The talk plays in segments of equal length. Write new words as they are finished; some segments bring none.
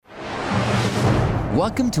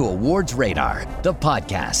Welcome to Awards Radar, the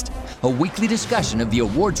podcast, a weekly discussion of the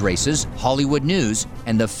awards races, Hollywood news,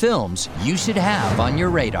 and the films you should have on your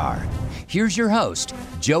radar. Here's your host,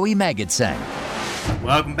 Joey Magidson.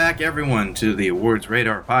 Welcome back, everyone, to the Awards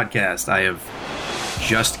Radar podcast. I have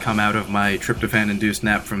just come out of my tryptophan-induced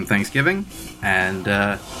nap from Thanksgiving, and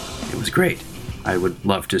it was great. I would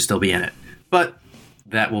love to still be in it. But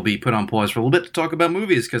that will be put on pause for a little bit to talk about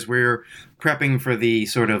movies, because we're prepping for the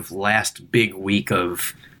sort of last big week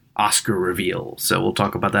of Oscar reveal. So we'll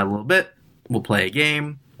talk about that a little bit. We'll play a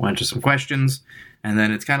game. We'll answer some questions. And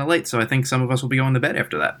then it's kind of late, so I think some of us will be going to bed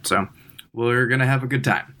after that. So we're going to have a good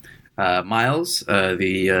time. Miles,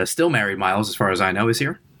 the still married Miles, as far as I know, is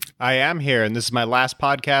here. I am here, and this is my last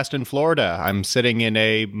podcast in Florida. I'm sitting in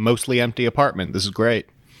a mostly empty apartment. This is great.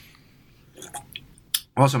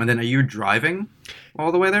 Awesome. And then are you driving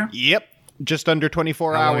all the way there? Yep. Just under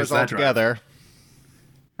 24 hours altogether.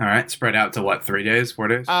 All right. Spread out to what, 3 days, 4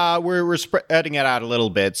 days? We're spreading it out a little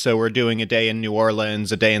bit. So we're doing a day in New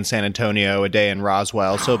Orleans, a day in San Antonio, a day in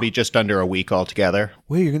Roswell. So it'll be just under a week altogether.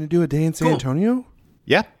 Wait, you're going to do a day in San Antonio?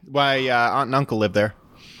 Yeah. My aunt and uncle live there.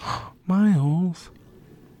 Miles.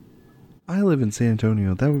 I live in San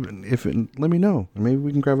Antonio. Let me know. Maybe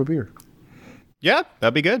we can grab a beer. Yeah,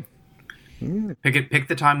 that'd be good. Pick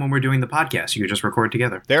the time when we're doing the podcast. You just record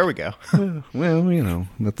together. There we go. Well,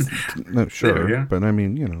 that's not sure, but I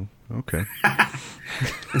mean, okay.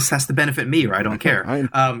 This has to benefit me, or I don't care.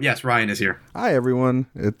 Yes, Ryan is here. Hi, everyone.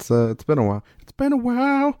 It's been a while. It's been a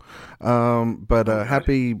while. But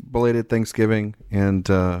happy belated Thanksgiving, and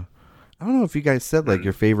I don't know if you guys said like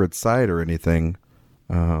your favorite side or anything.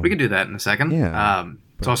 We can do that in a second. Yeah.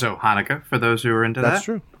 It's also Hanukkah for those who are into that. That's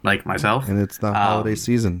true. Like myself. And it's the holiday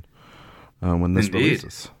season. When this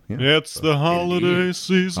releases. Yeah. It's the holiday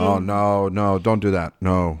season. Oh, no, don't do that.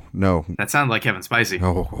 No. That sounded like Kevin Spacey.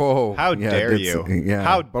 Oh, how dare you? Yeah,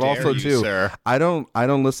 how but dare also you, too, sir? I don't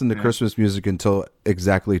listen to Christmas music until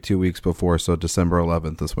exactly 2 weeks before. So December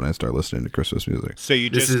 11th is when I start listening to Christmas music. So you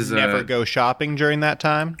just never go shopping during that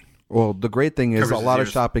time? Well, the great thing is a lot of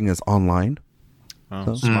shopping is online.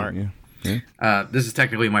 Oh, smart. Yeah. This is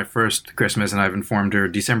technically my first Christmas, and I've informed her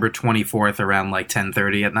December 24th around like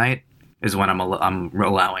 10:30 at night is when I'm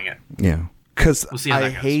allowing it. Yeah. Because we'll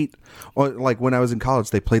I hate, like when I was in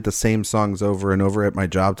college, they played the same songs over and over at my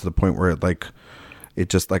job to the point where it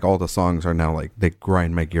just like all the songs are now like they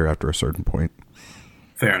grind my gear after a certain point.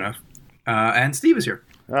 Fair enough. And Steve is here.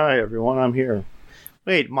 Hi, everyone. I'm here.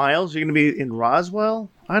 Wait, Miles, you're going to be in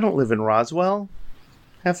Roswell? I don't live in Roswell.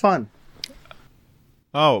 Have fun.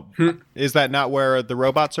 Oh, is that not where the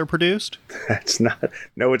robots are produced? That's not.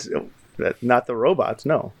 No, it's not the robots.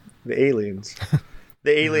 No, the aliens.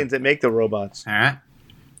 The aliens that make the robots. All right.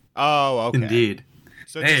 Oh, okay. Indeed.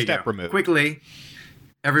 So it's a step removed. Quickly,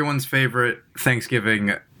 everyone's favorite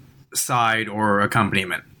Thanksgiving side or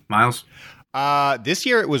accompaniment. Miles? This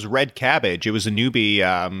year it was red cabbage. It was a newbie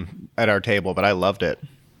at our table, but I loved it.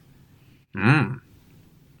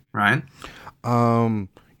 Ryan?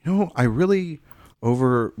 I really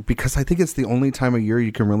because I think it's the only time of year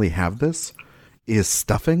you can really have this is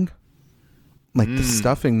stuffing. Like the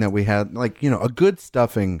stuffing that we had, like, a good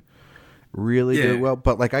stuffing really did well.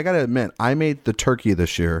 But like, I got to admit, I made the turkey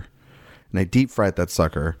this year and I deep fried that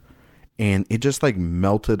sucker and it just like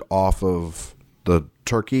melted off of the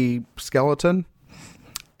turkey skeleton.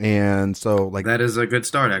 And so like that is a good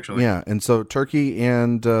start, actually. Yeah. And so turkey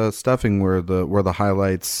and stuffing were the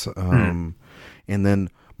highlights. And then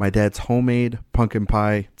my dad's homemade pumpkin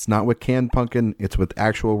pie. It's not with canned pumpkin. It's with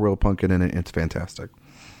actual real pumpkin in it. It's fantastic.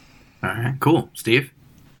 All right, cool. Steve?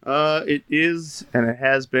 It is, and it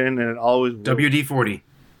has been, and it always will. WD-40.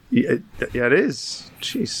 Yeah, it is.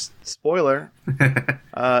 Jeez, spoiler.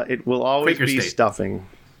 It will always Quaker be State. Stuffing.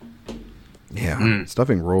 Yeah,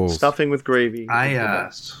 stuffing rolls. Stuffing with gravy. I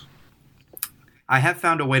have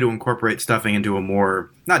found a way to incorporate stuffing into a more,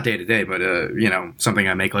 not day-to-day, but, something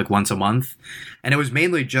I make like once a month. And it was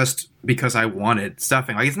mainly just because I wanted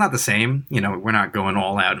stuffing. Like, it's not the same. We're not going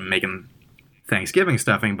all out and making Thanksgiving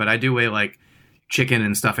stuffing, but I do a like chicken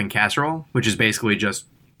and stuffing casserole, which is basically just,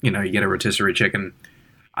 you get a rotisserie chicken.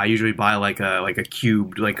 I usually buy like a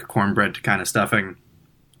cubed, like cornbread kind of stuffing,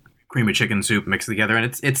 cream of chicken soup mixed together.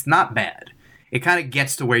 And it's not bad. It kind of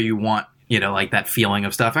gets to where you want, like that feeling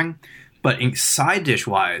of stuffing. But in side dish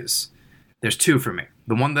wise, there's two for me.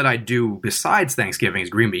 The one that I do besides Thanksgiving is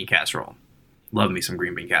green bean casserole. Love me some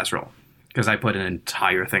green bean casserole because I put an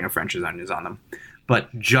entire thing of French's onions on them.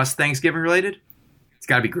 But just Thanksgiving related, it's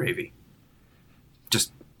got to be gravy.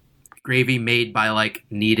 Just gravy made by like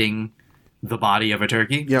kneading the body of a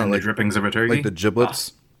turkey and the drippings of a turkey. Like the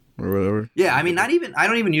giblets? or whatever. Yeah, I mean, I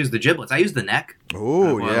don't even use the giblets. I use the neck.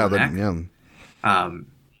 Oh, Boil yeah, the neck. yeah.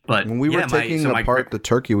 But When we were taking apart the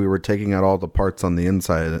turkey, we were taking out all the parts on the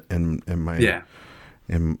inside, and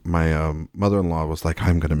my mother-in-law was like,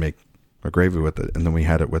 "I'm going to make a gravy with it," and then we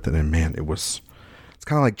had it with it, and man, it's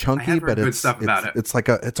kind of like chunky, but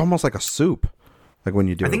it's almost like a soup. Like when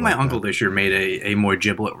you do. I think my uncle this year made a more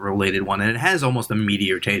giblet related one, and it has almost a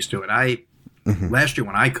meatier taste to it. Last year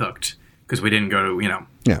when I cooked, because we didn't go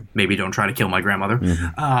to maybe don't try to kill my grandmother.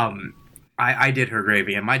 I did her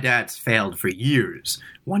gravy, and my dad's failed for years.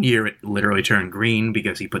 One year it literally turned green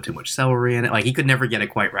because he put too much celery in it. Like, he could never get it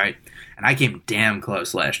quite right. And I came damn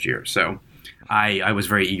close last year. So I was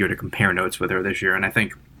very eager to compare notes with her this year. And I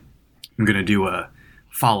think I'm going to do a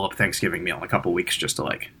follow-up Thanksgiving meal in a couple weeks just to,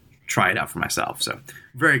 like, try it out for myself. So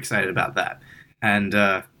very excited about that.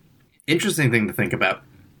 And interesting thing to think about.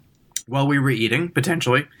 While we were eating,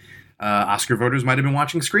 potentially, Oscar voters might have been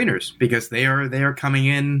watching screeners because they are coming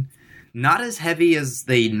in not as heavy as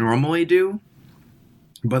they normally do,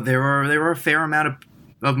 but there were a fair amount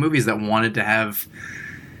of movies that wanted to have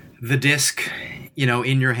the disc,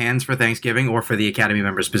 in your hands for Thanksgiving, or for the Academy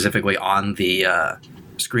members specifically on the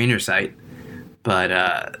screener site.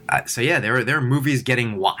 But so yeah, there are movies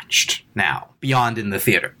getting watched now beyond in the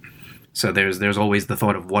theater. So there's always the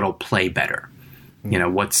thought of what'll play better.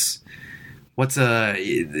 What's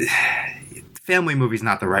a family movie's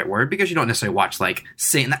not the right word, because you don't necessarily watch like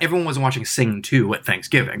Sing. Everyone wasn't watching Sing 2 at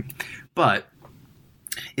Thanksgiving, but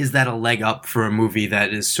is that a leg up for a movie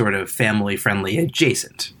that is sort of family friendly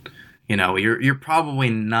adjacent? You're probably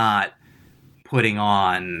not putting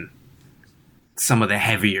on some of the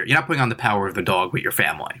heavier. You're not putting on The Power of the Dog with your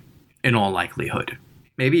family, in all likelihood.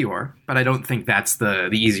 Maybe you are, but I don't think that's the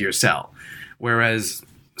easier sell. Whereas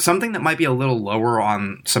something that might be a little lower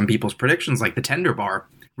on some people's predictions, like The Tender Bar,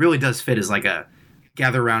 really does fit as like a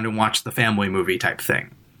gather around and watch the family movie type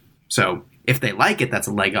thing. So if they like it, that's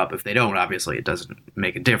a leg up. If they don't, obviously it doesn't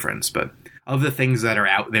make a difference. But of the things that are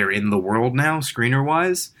out there in the world now,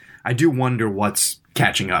 screener-wise, I do wonder what's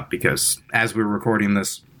catching up, because as we were recording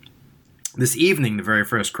this evening, the very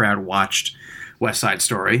first crowd watched West Side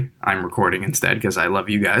Story. I'm recording instead because I love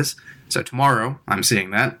you guys. So tomorrow, I'm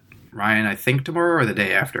seeing that. Ryan, I think tomorrow or the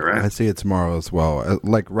day after, right? I see it tomorrow as well,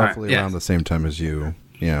 like roughly around the same time as you.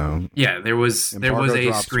 Yeah. Yeah, there was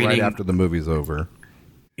a screening right after the movie's over.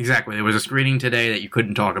 Exactly. There was a screening today that you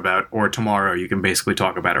couldn't talk about, or tomorrow you can basically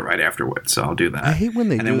talk about it right afterwards. So I'll do that. I hate when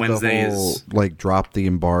they do the whole, like, drop the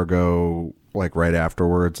embargo, like, right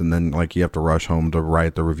afterwards, and then, like, you have to rush home to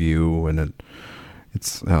write the review, and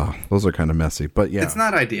it's those are kind of messy. But yeah, it's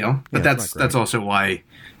not ideal. But that's also why,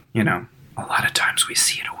 a lot of times we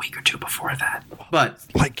see it a week or two before that. But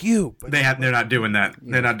like you, they're not doing that.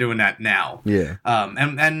 They're not doing that now. Yeah.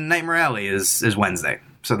 And Nightmare Alley is Wednesday.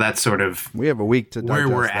 So that's sort of we have a week to where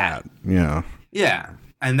we're that. at. Yeah. Yeah.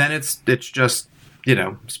 And then it's just,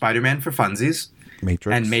 Spider-Man for funsies.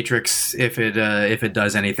 Matrix. And Matrix if it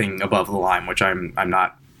does anything above the line, which I'm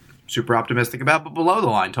not super optimistic about, but below the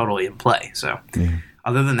line totally in play. So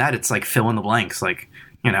other than that, it's like fill in the blanks. Like,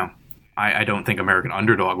 I don't think American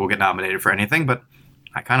Underdog will get nominated for anything, but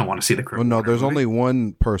I kind of want to see the Kurt Well, no, Warner there's movie. only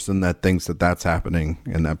one person that thinks that that's happening,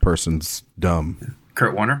 and that person's dumb.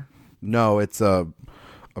 Kurt Warner? No, it's a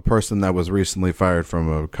person that was recently fired from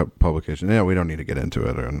a publication. Yeah, we don't need to get into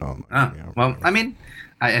it. Or no. Well, I mean,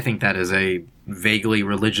 I think that is a vaguely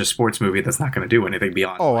religious sports movie that's not going to do anything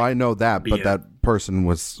beyond. Oh, I know that, but that person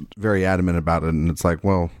was very adamant about it, and it's like,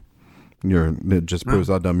 well, it just proves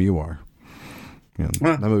how dumb you are.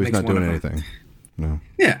 That movie's not doing anything. No.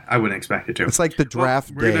 Yeah, I wouldn't expect it to. It's like the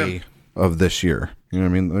draft day of this year. You know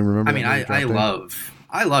what I mean? Remember? I mean, I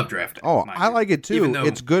love draft day. Oh, I like it too.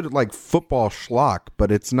 It's good, like football schlock,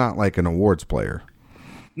 but it's not like an awards player.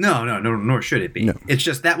 No, nor should it be. No. It's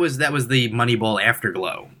just that was the Moneyball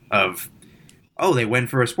afterglow of, they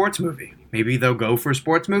went for a sports movie. Maybe they'll go for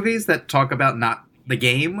sports movies that talk about not the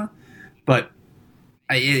game, but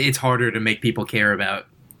it's harder to make people care about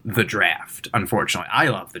the draft, unfortunately. I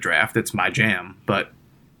love the draft. It's my jam, but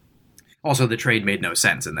also the trade made no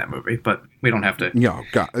sense in that movie, but we don't have to.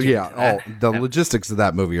 The logistics of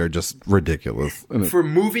that movie are just ridiculous. For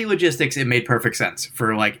movie logistics, it made perfect sense.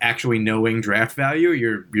 For like actually knowing draft value,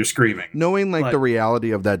 you're screaming. Knowing the reality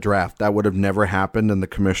of that draft, that would have never happened, and the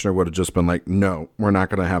commissioner would have just been like, "No, we're not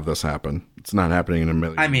going to have this happen. It's not happening in a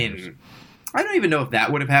million." I mean, I don't even know if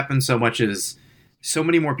that would have happened so much as so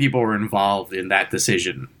many more people were involved in that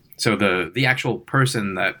decision. So the actual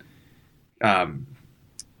person that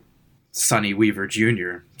Sonny Weaver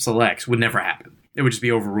Jr. selects would never happen. It would just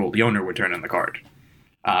be overruled. The owner would turn in the card.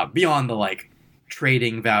 Beyond the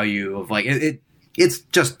trading value of it it's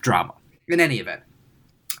just drama. In any event,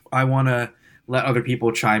 I want to let other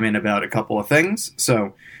people chime in about a couple of things.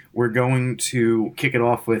 So we're going to kick it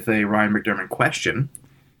off with a Ryan McDermott question,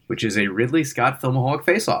 which is a Ridley Scott Filmaholic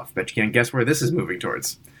face-off. Bet you can't guess where this is moving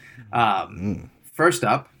towards. First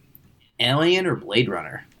up, Alien or Blade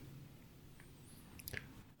Runner?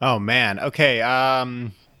 Oh man. Okay. Yeah,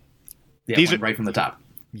 These are right from the top.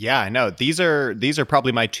 Yeah, I know. These are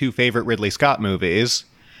probably my two favorite Ridley Scott movies.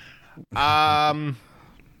 Yeah,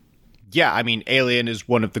 I mean, Alien is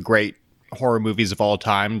one of the great horror movies of all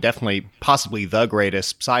time. Definitely, possibly the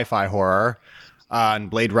greatest sci-fi horror. And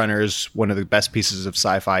Blade Runner is one of the best pieces of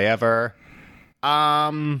sci-fi ever.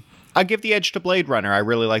 I'll give the edge to Blade Runner. I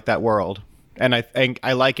really like that world. And I think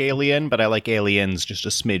I like Alien, but I like Aliens just a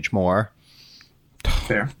smidge more.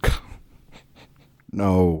 Fair.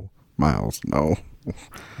 No, Miles, no.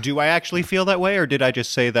 Do I actually feel that way, or did I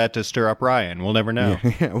just say that to stir up Ryan? We'll never know.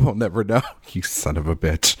 Yeah, we'll never know. You son of a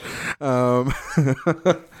bitch. Now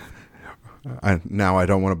I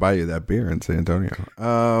don't want to buy you that beer in San Antonio.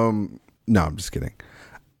 No, I'm just kidding.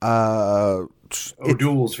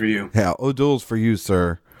 O'Doul's for you. Yeah, O'Doul's for you,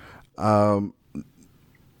 sir. I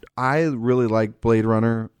really like Blade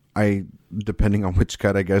Runner. Depending on which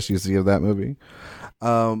cut I guess you see of that movie.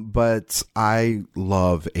 But I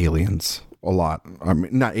love Aliens a lot. I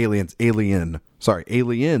mean, not Aliens, Alien. Sorry,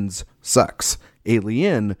 Aliens sucks.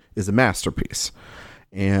 Alien is a masterpiece.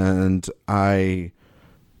 And I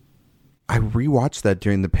rewatched that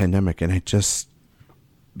during the pandemic, and it's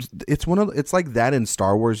like that in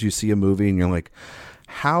Star Wars. You see a movie and you're like,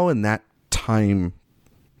 how in that time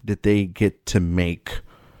did they get to make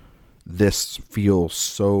this feel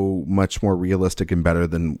so much more realistic and better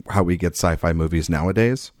than how we get sci-fi movies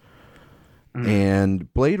nowadays?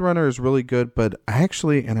 And Blade Runner is really good, but I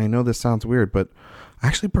actually, and I know this sounds weird, but I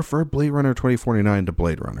actually prefer Blade Runner 2049 to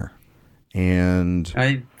Blade Runner. And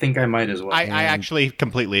I think I might as well. I actually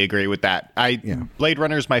completely agree with that. Blade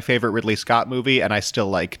Runner is my favorite Ridley Scott movie, and I still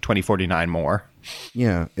like 2049 more.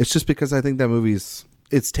 Yeah, it's just because I think that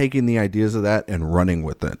it's taking the ideas of that and running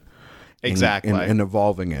with it. Exactly. And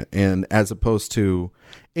evolving it. And as opposed to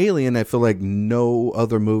Alien, I feel like no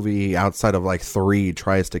other movie outside of like 3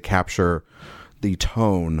 tries to capture the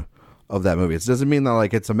tone of that movie. It doesn't mean that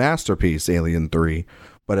like it's a masterpiece, Alien 3,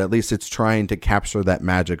 but at least it's trying to capture that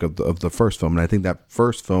magic of the first film. And I think that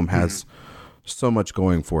first film has so much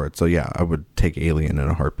going for it. So yeah, I would take Alien in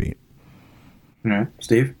a heartbeat. Yeah,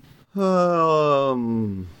 Steve? I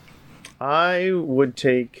would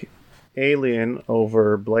take Alien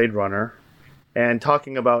over Blade Runner. And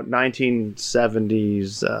talking about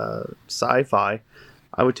 1970s sci-fi,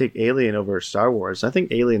 I would take Alien over Star Wars. I think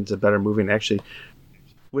Alien's a better movie, and actually,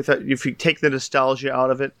 if you take the nostalgia out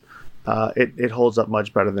of it, it holds up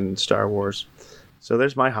much better than Star Wars. So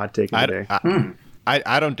there's my hot take of the day.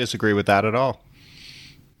 I don't disagree with that at all.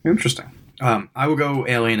 Interesting. I will go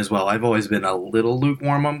Alien as well. I've always been a little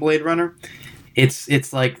lukewarm on Blade Runner.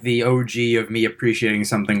 It's like the OG of me appreciating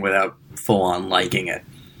something without full on liking it.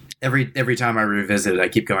 Every time I revisit it, I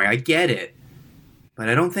keep going, I get it, but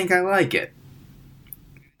I don't think I like it.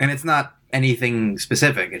 And it's not anything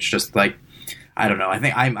specific. It's just like, I don't know. I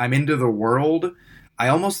think I'm into the world. I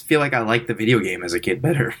almost feel like I liked the video game as a kid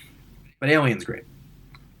better. But Alien's great.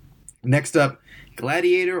 Next up,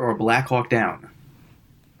 Gladiator or Black Hawk Down?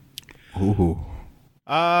 Ooh.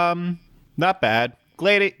 Not bad.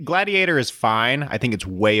 Gladiator is fine. I think it's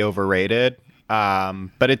way overrated.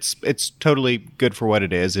 But it's totally good for what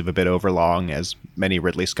it is, if a bit overlong, as many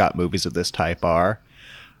Ridley Scott movies of this type are.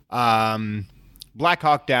 Black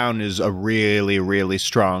Hawk Down is a really, really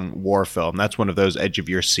strong war film. That's one of those edge of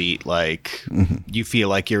your seat, like you feel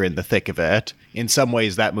like you're in the thick of it. In some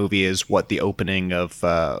ways, that movie is what the opening of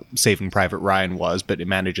Saving Private Ryan was, but it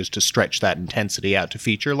manages to stretch that intensity out to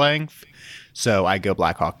feature length. So I go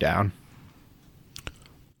Black Hawk Down.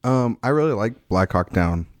 I really like Black Hawk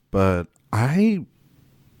Down, but I'm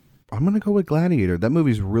going to go with Gladiator. That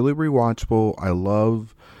movie's really rewatchable. I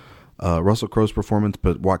love Russell Crowe's performance,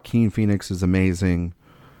 but Joaquin Phoenix is amazing.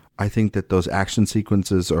 I think that those action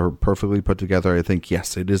sequences are perfectly put together. I think,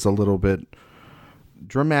 yes, it is a little bit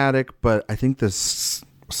dramatic, but I think the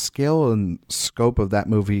scale and scope of that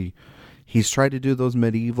movie, he's tried to do those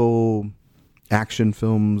medieval action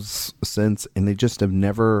films since, and they just have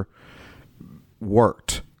never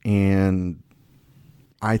worked. And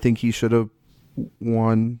I think he should have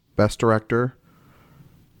won Best Director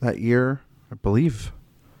that year, I believe.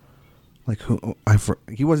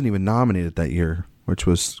 He wasn't even nominated that year, which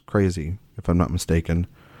was crazy, if I'm not mistaken.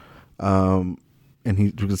 And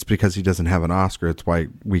it's because he doesn't have an Oscar. It's why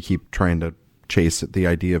we keep trying to chase the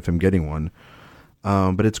idea of him getting one.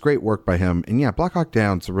 But it's great work by him. And yeah, Black Hawk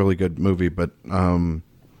Down's a really good movie, but yeah, I'm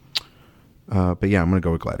going to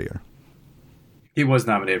go with Gladiator. He was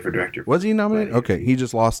nominated for director. Was he nominated? Gladiator. Okay, he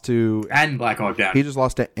just lost to... And Black Hawk Down. He just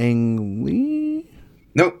lost to Ang Lee?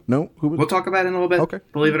 Nope. No? Who was... We'll talk about it in a little bit. Okay.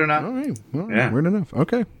 Believe it or not. All right. Well, Yeah. weird enough.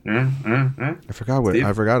 Okay. I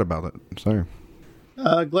forgot about it. Sorry.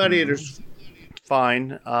 Gladiator's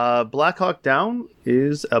fine. Black Hawk Down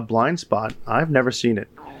is a blind spot. I've never seen it.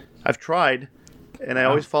 I've tried, and I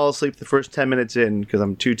always fall asleep the first 10 minutes in because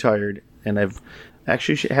I'm too tired, and I've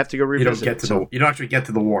actually have to go revisit it. You don't actually get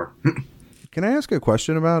to the war. Can I ask a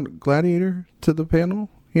question about Gladiator to the panel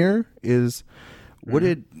here? Would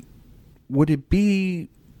it be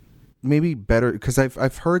maybe better, because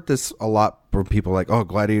I've heard this a lot from people like, oh,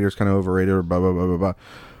 Gladiator's kind of overrated or blah blah blah blah blah.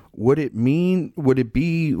 Would it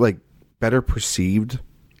be like better perceived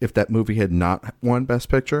if that movie had not won Best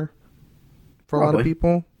Picture for a lot of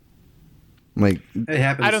people? Like, It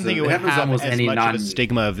happens. I don't think it would have almost as any much of a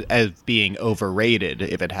stigma of being overrated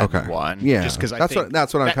if it hadn't won. Yeah, just because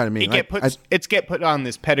that's what I'm kind of meaning. It's get put on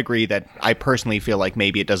this pedigree that I personally feel like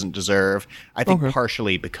maybe it doesn't deserve. I think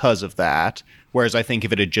partially because of that. Whereas I think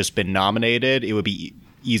if it had just been nominated, it would be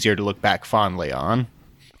easier to look back fondly on.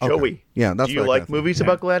 Joey, yeah, that's do you like movies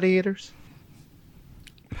about gladiators?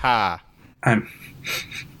 Ha.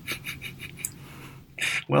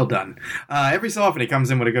 Well done. Every so often he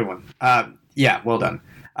comes in with a good one. Yeah, well done.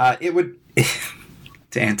 It would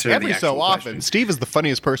to answer every the so often. question. Steve is the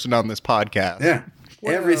funniest person on this podcast. Yeah,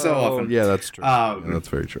 every so often. Yeah, that's true. That's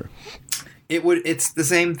very true. It's the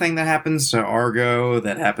same thing that happens to Argo,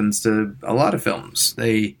 that happens to a lot of films.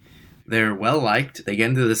 They're well liked. They get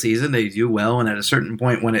into the season, they do well, and at a certain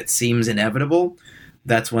point when it seems inevitable,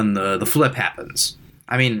 that's when the flip happens.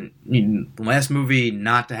 I mean, the last movie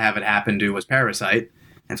not to have it happen to was Parasite,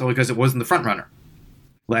 and it's only because it wasn't the front runner.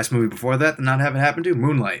 Last movie before that to not have it happen to,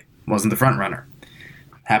 Moonlight, wasn't the front runner.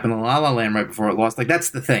 Happened in La La Land right before it lost. Like,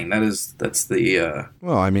 that's the thing. That's the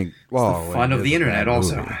fun of the internet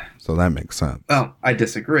also. Movie, so that makes sense. Well, I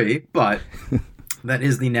disagree, but that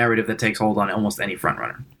is the narrative that takes hold on almost any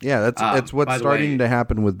frontrunner. Yeah, it's what's starting to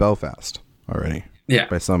happen with Belfast already. Yeah,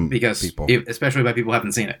 by some people, especially by people who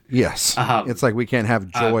haven't seen it. Yes, it's like we can't have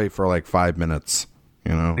joy for like 5 minutes.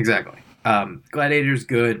 You know, exactly. Gladiator's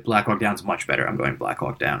good. Black Hawk Down's much better. I'm going Black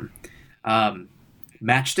Hawk Down.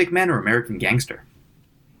 Matchstick Men or American Gangster?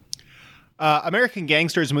 American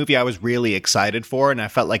Gangster is a movie I was really excited for, and I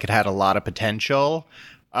felt like it had a lot of potential.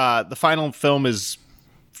 The final film is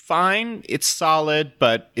fine. It's solid,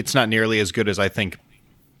 but it's not nearly as good as I think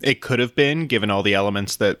it could have been, given all the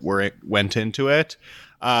elements that went into it.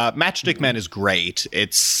 Matchstick Men is great.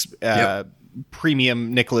 It's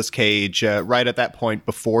premium Nicolas Cage right at that point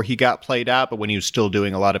before he got played out, but when he was still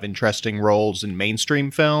doing a lot of interesting roles in mainstream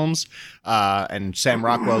films. And Sam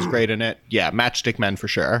Rockwell's great in it. Yeah, Matchstick Men for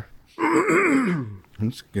sure. I'm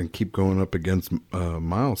just going to keep going up against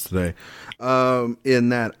Miles today. In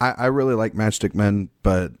that, I really like Matchstick Men,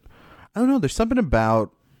 but I don't know. There's something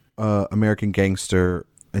about American Gangster.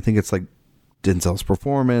 I think it's like Denzel's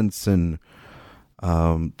performance and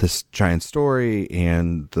this giant story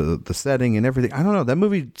and the setting and everything. I don't know. That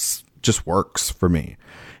movie just works for me.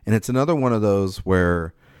 And it's another one of those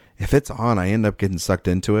where if it's on, I end up getting sucked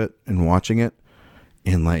into it and watching it.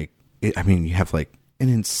 And you have like an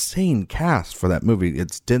insane cast for that movie.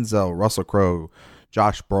 It's Denzel, Russell Crowe,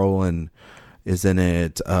 Josh Brolin is in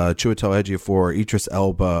it, Chiwetel Ejiofor, Idris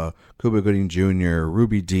Elba, Cuba Gooding Jr.,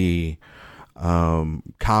 Ruby Dee,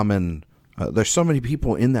 Common. There's so many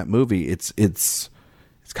people in that movie. It's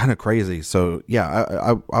kind of crazy. So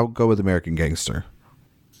yeah, I'll go with American Gangster.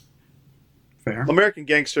 Fair. American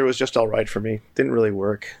Gangster was just all right for me. Didn't really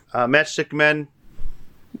work. Matchstick Men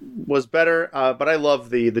was better, but I love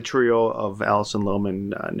the trio of Alison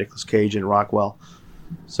Lohman, Nicolas Cage, and Rockwell.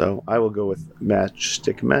 So I will go with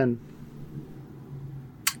Matchstick Men.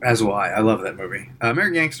 As will I. I love that movie.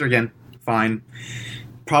 American Gangster, again, fine.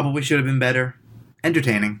 Probably should have been better.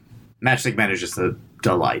 Entertaining. Matchstick Men is just a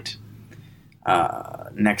delight.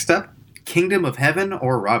 Next up, Kingdom of Heaven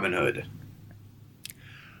or Robin Hood?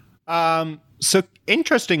 So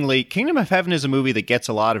interestingly, Kingdom of Heaven is a movie that gets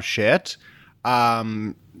a lot of shit.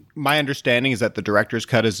 My understanding is that the director's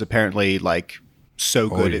cut is apparently like so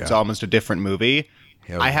good it's almost a different movie.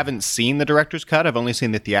 I haven't seen the director's cut. I've only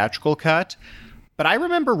seen the theatrical cut. But I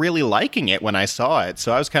remember really liking it when I saw it,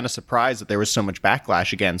 so I was kind of surprised that there was so much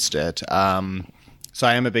backlash against it. So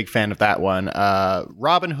I am a big fan of that one.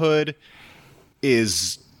 Robin Hood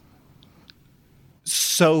is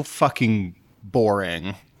so fucking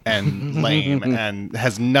boring and lame and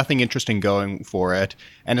has nothing interesting going for it.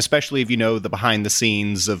 And especially if you know the behind the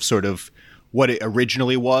scenes of sort of what it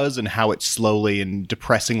originally was and how it slowly and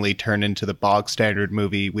depressingly turned into the bog standard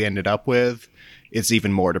movie we ended up with, it's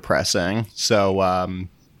even more depressing. So,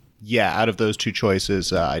 out of those two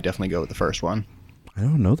choices, I definitely go with the first one. I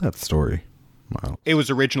don't know that story. Wow. It was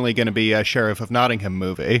originally going to be a Sheriff of Nottingham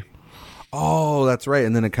movie. Oh, that's right.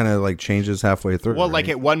 And then it kind of like changes halfway through. Well, right? like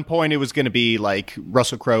at one point it was going to be like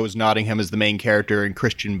Russell Crowe as Nottingham as the main character and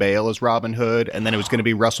Christian Bale as Robin Hood. And then it was going to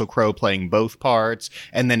be Russell Crowe playing both parts.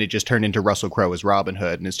 And then it just turned into Russell Crowe as Robin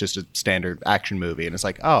Hood. And it's just a standard action movie. And it's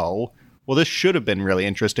like, oh, well, this should have been really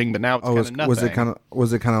interesting, but now it's kind of nothing.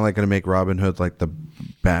 Was it kind of like going to make Robin Hood like the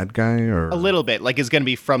bad guy, or a little bit? Like it's going to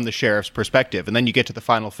be from the sheriff's perspective, and then you get to the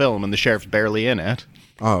final film, and the sheriff's barely in it.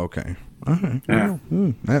 Oh, okay. All right. Yeah.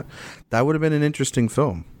 That would have been an interesting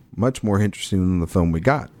film, much more interesting than the film we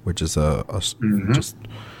got, which is just.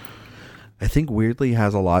 I think weirdly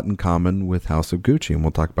has a lot in common with House of Gucci, and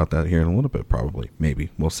we'll talk about that here in a little bit. Probably,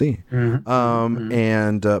 maybe we'll see. And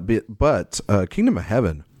Kingdom of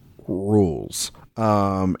Heaven rules,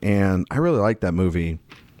 and I really like that movie,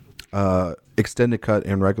 extended cut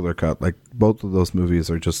and regular cut. Like both of those movies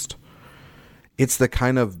are just, it's the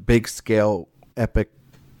kind of big scale epic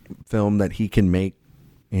film that he can make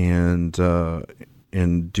and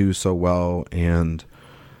do so well. And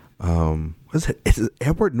is it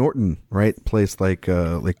Edward Norton, right? Plays like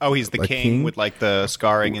oh, he's the king with like the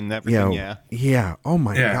scarring and everything. Yeah. Oh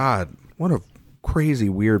my God, what a crazy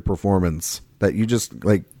weird performance that you just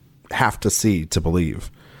like have to see to believe.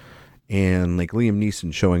 And like Liam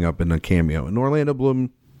Neeson showing up in a cameo, and Orlando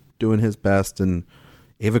Bloom doing his best, and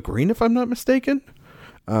Ava Green, if I'm not mistaken.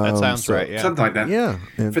 That sounds right. Yeah, something like that. Yeah.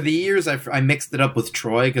 And for the years, I mixed it up with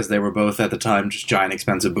Troy because they were both at the time just giant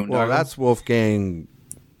expensive boondoggles. Well, that's Wolfgang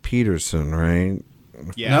Peterson, right?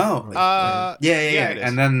 Yeah. No. Yeah.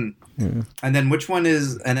 And then which one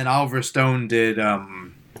is? And then Oliver Stone did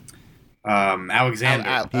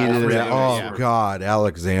Alexander. He did it. Oh God,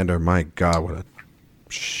 Alexander! My God, what a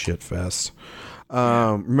shit fest.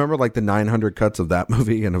 Remember like the 900 cuts of that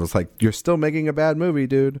movie, and it was like, you're still making a bad movie,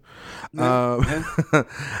 dude.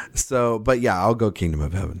 So, but yeah, I'll go Kingdom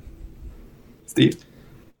of Heaven. Steve?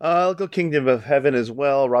 I'll go Kingdom of Heaven as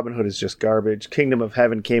well. Robin Hood is just garbage. Kingdom of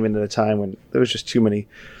Heaven came into a time when there was just too many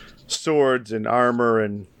swords and armor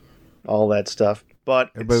and all that stuff.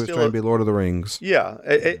 But everybody was trying to be Lord of the Rings. Yeah,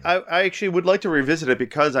 I actually would like to revisit it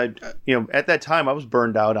because at that time I was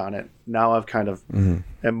burned out on it. Now I've kind of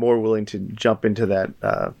am more willing to jump into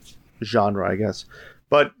that genre, I guess.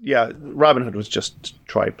 But yeah, Robin Hood was just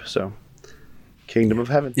tripe. So Kingdom of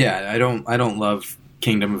Heaven. Yeah, I don't love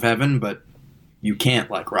Kingdom of Heaven, but you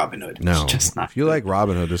can't like Robin Hood. No, it's just not. If you like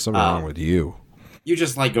Robin Hood, there's something wrong with you. You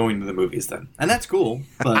just like going to the movies then. And that's cool.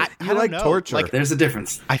 But you like torture. Like, there's a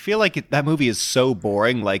difference. I feel like that movie is so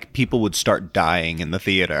boring, like people would start dying in the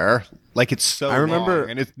theater. Like it's so long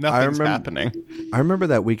and nothing's happening. I remember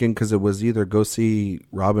that weekend because it was either go see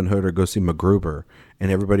Robin Hood or go see MacGruber,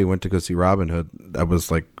 and everybody went to go see Robin Hood. That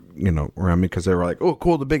was like, around me because they were like, oh,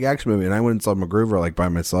 cool, the big action movie. And I went and saw MacGruber like by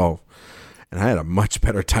myself. And I had a much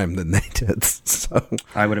better time than they did. So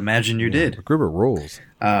I would imagine you did. MacGruber rules.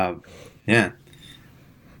 Yeah.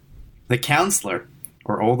 The Counselor,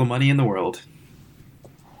 or All the Money in the World.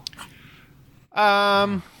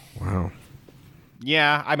 Wow.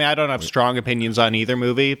 Yeah, I mean, I don't have strong opinions on either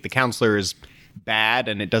movie. The Counselor is bad,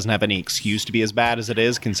 and it doesn't have any excuse to be as bad as it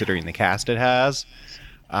is, considering the cast it has.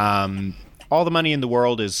 All the Money in the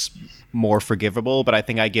World is more forgivable, but I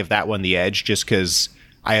think I give that one the edge just because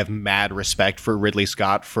I have mad respect for Ridley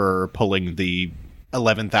Scott for pulling the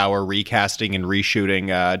 11th hour recasting and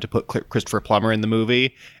reshooting to put Christopher Plummer in the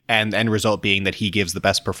movie, and the end result being that he gives the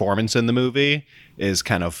best performance in the movie is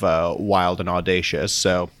kind of wild and audacious.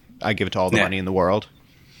 So I give it to All the Money in the World.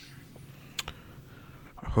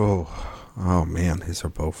 Oh man, these are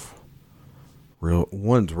both real.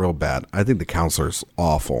 One's real bad. I think The Counselor's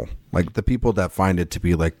awful. Like the people that find it to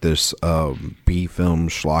be like this B film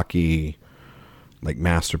schlocky like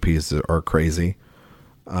masterpiece are crazy.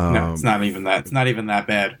 No, it's not even that. It's not even that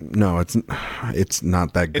bad. No, it's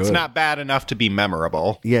not that good. It's not bad enough to be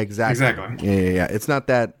memorable. Yeah, exactly. Yeah. It's not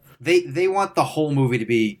that. They want the whole movie to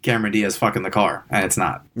be Cameron Diaz fucking the car, and it's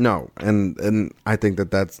not. No, and I think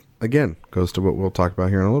that's again goes to what we'll talk about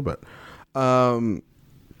here in a little bit.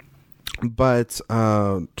 But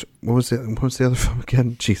what was the other film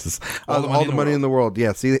again? Jesus, All the Money in the World.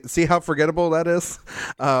 Yeah, see how forgettable that is.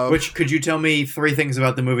 Which could you tell me 3 things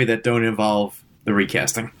about the movie that don't involve the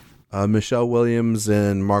recasting? Michelle Williams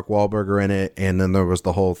and Mark Wahlberg are in it, and then there was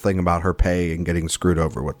the whole thing about her pay and getting screwed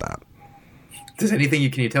over with that. Can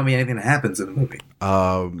you tell me anything that happens in the movie?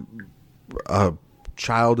 A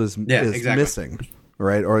child is exactly. missing,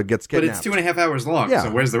 right? Or it gets But kidnapped. it's 2.5 hours long. Yeah.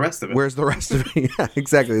 So where's the rest of it? Where's the rest of it? Yeah,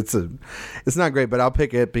 exactly. It's not great, but I'll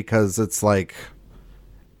pick it because it's like,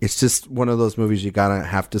 it's just one of those movies you gotta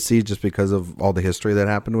have to see just because of all the history that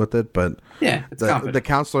happened with it. But Yeah, it's competent. the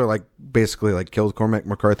counselor like basically like killed Cormac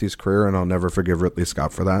McCarthy's career, and I'll never forgive Ridley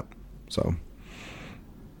Scott for that. So,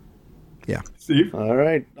 yeah. Steve? All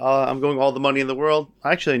right. I'm going All the Money in the World.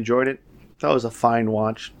 I actually enjoyed it. That was a fine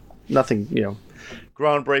watch. Nothing,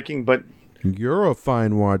 groundbreaking, but You're a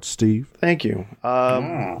fine watch, Steve. thank you.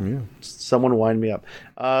 Yeah. Someone wind me up.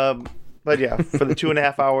 But yeah, for the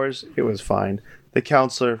 2.5 hours, it was fine. The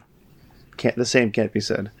counselor, the same can't be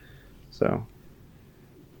said. So,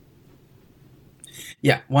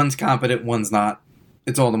 Yeah, one's competent, one's not.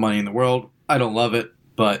 It's all the money in the world. I don't love it,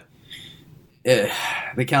 but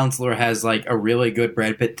the counselor has like a really good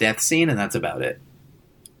Brad Pitt death scene, and that's about it.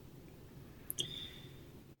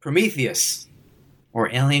 Prometheus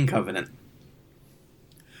or Alien Covenant.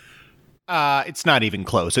 It's not even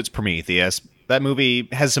close. It's Prometheus. That movie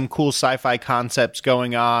has some cool sci-fi concepts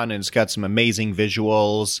going on, and it's got some amazing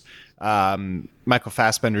visuals. Michael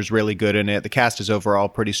Fassbender's really good in it. The cast is overall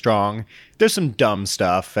pretty strong. There's some dumb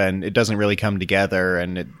stuff, and it doesn't really come together,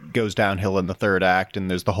 and it goes downhill in the third act, and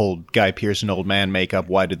there's the whole Guy Pearce old man makeup.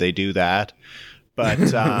 Why did they do that? But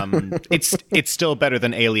it's still better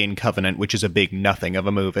than Alien Covenant, which is a big nothing of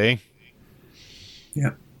a movie.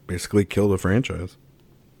 Yeah. Basically killed a franchise.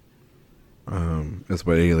 Is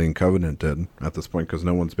what Alien Covenant did at this point, because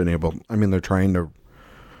no one's been able. I mean, they're trying to,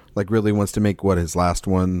 like, really wants to make his last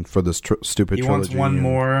one for this stupid He trilogy. wants one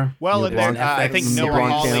more. Well, Neil Blomkamp. I think Neil Noah Blomkamp.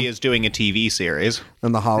 Hawley is doing a TV series.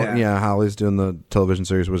 And Holly's doing the television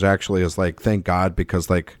series, which actually is like, thank God, because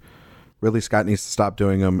like, Ridley Scott needs to stop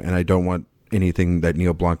doing them, and I don't want anything that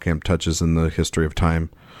Neil Blomkamp touches in the history of time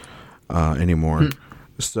anymore.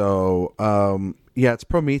 So, yeah, it's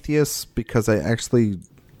Prometheus because I actually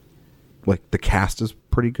like the cast is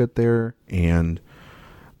pretty good there, and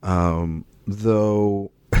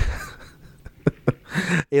though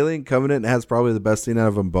Alien Covenant has probably the best scene out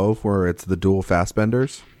of them both, where it's the dual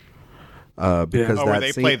Fassbenders. Because Oh, where that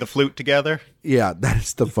they scene, play the flute together? yeah, that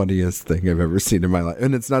is the funniest thing I've ever seen in my life,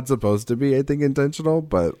 and it's not supposed to be, I think, intentional,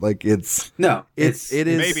 but like it No, is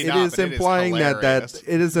Maybe not, but it is implying hilarious.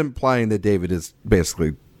 it is implying that David is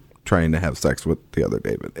basically trying to have sex with the other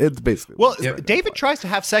David. It's basically Well, what it's David tries to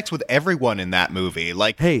have sex with everyone in that movie.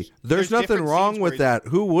 Like, Hey, there's nothing different wrong scenes with where that.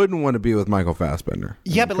 Who wouldn't want to be with Michael Fassbender?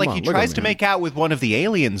 yeah, I mean, but come like on, he look at tries him, to man. make out with one of the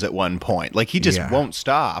aliens at one point. Like he just Yeah. won't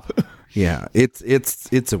stop. Yeah, it's and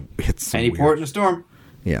he weird. poured in a storm.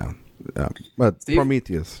 Yeah, but Steve?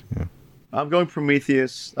 Prometheus. Yeah. I'm going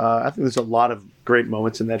Prometheus. I think there's a lot of great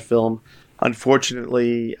moments in that film.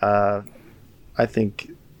 Unfortunately, I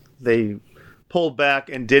think they pulled back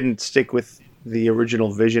and didn't stick with the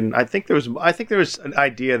original vision. I think there was an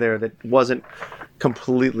idea there that wasn't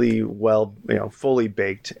completely fully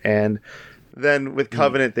baked. And then with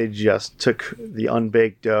Covenant, they just took the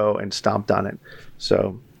unbaked dough and stomped on it.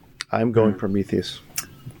 So I'm going Prometheus.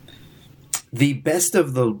 The best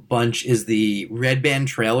of the bunch is the Red Band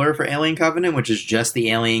trailer for Alien Covenant, which is just the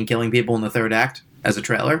alien killing people in the third act as a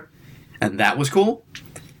trailer. And that was cool.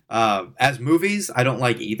 As movies, I don't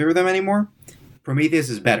like either of them anymore. Prometheus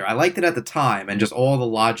is better. I liked it at the time, and just all the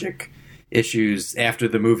logic issues after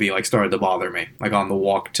the movie started to bother me. Like on the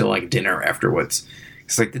walk to dinner afterwards.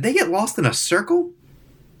 It's like, did they get lost in a circle?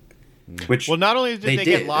 Which Well, not only did they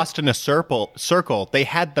get lost in a circle, they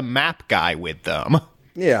had the map guy with them.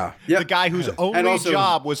 Yeah. Yep. The guy whose only also-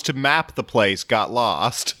 job was to map the place got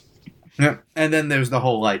lost. Yeah. And then there's the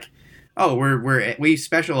whole we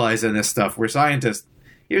specialize in this stuff. We're scientists.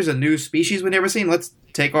 Here's a new species we've never seen. Let's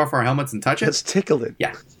take off our helmets and touch it. Let's tickle it.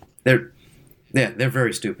 Yeah. They're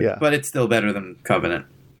very stupid. Yeah. But it's still better than Covenant.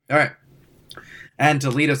 All right. And to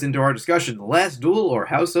lead us into our discussion, The Last Duel or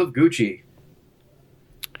House of Gucci?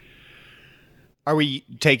 Are we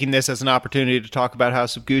taking this as an opportunity to talk about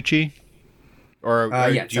House of Gucci? Or Yeah,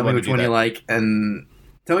 do you tell me want which to do one that? you like, and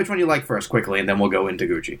tell me which one you like first quickly, and then we'll go into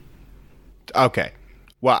Gucci. Okay.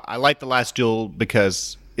 Well, I like The Last Duel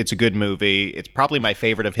because it's a good movie. It's probably my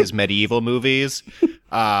favorite of his medieval movies.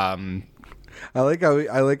 I like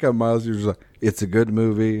how Miles is like, it's a good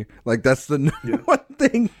movie. Like that's the number one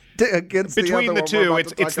thing against Between the the other two, one we're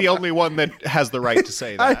about it's to talk the about. only one that has the right to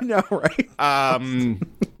say that. I know, right?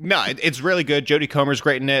 No, it's really good. Jodie Comer's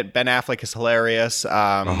great in it. Ben Affleck is hilarious.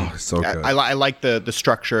 So good. I like the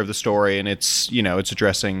structure of the story, and it's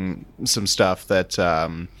addressing some stuff that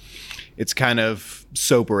it's kind of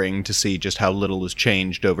sobering to see just how little has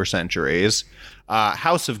changed over centuries.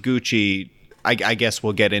 House of Gucci, I guess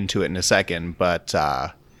we'll get into it in a second, but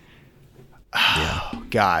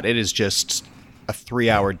God, it is just a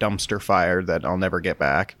 3-hour dumpster fire that I'll never get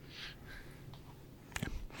back.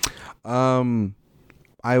 I'm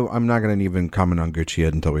not going to even comment on Gucci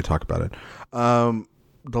yet until we talk about it.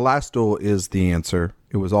 The Last Duel is the answer.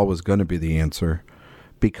 It was always going to be the answer,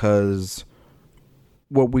 because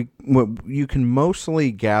what you can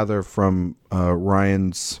mostly gather from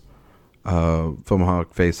Ryan's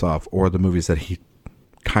Filmaholic Face Off, or the movies that he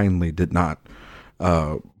kindly did not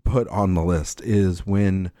put on the list, is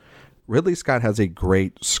when Ridley Scott has a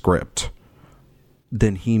great script,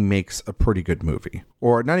 then he makes a pretty good movie.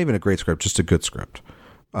 Or not even a great script, just a good script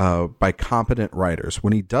by competent writers.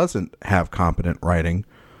 When he doesn't have competent writing,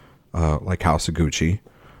 like House of Gucci,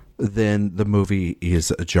 then the movie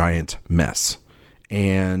is a giant mess.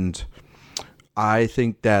 And I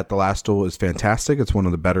think that The Last Duel is fantastic. It's one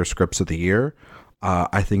of the better scripts of the year.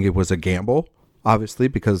 I think it was a gamble, obviously,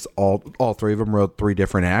 because all three of them wrote 3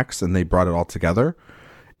 different acts, and they brought it all together,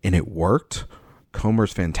 and it worked.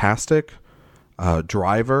 Comer's fantastic.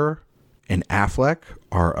 Driver and Affleck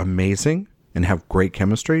are amazing and have great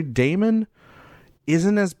chemistry. Damon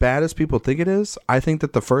isn't as bad as people think it is. I think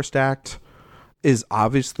that the first act is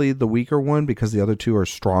obviously the weaker one because the other 2 are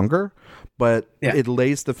stronger, but it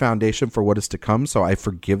lays the foundation for what is to come, so I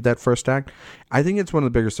forgive that first act. I think it's one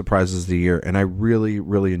of the bigger surprises of the year, and I really,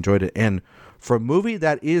 really enjoyed it. And for a movie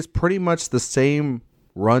that is pretty much the same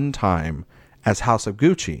runtime as House of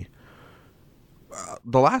Gucci,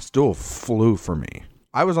 The Last Duel flew for me.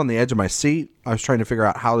 I was on the edge of my seat. I was trying to figure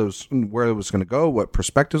out where it was going to go, what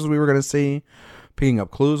perspectives we were going to see, picking up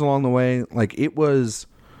clues along the way. Like,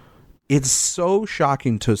 it's so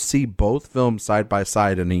shocking to see both films side by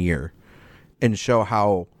side in a year and show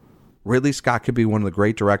how Ridley Scott could be one of the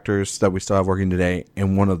great directors that we still have working today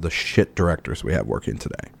and one of the shit directors we have working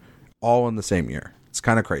today, all in the same year. It's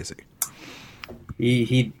kind of crazy.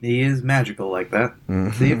 He is magical like that.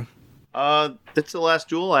 Mm-hmm. Steve? That's The Last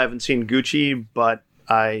Duel. I haven't seen Gucci, but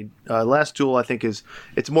Last Duel I think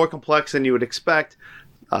it's more complex than you would expect.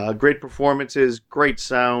 Great performances, great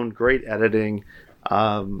sound, great editing.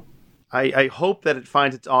 I hope that it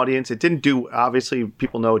finds its audience. It didn't do, obviously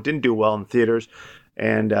people know it didn't do well in theaters,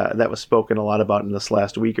 and that was spoken a lot about in this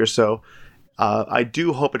last week or so. I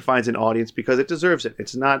do hope it finds an audience because it deserves it.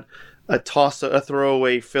 It's not a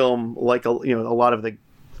throwaway film like a lot of the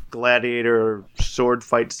gladiator sword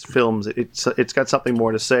fights films. It's got something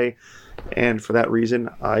more to say, and for that reason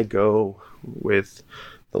I go with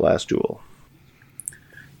The Last Duel.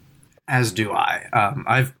 As do I.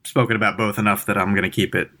 I've spoken about both enough that I'm going to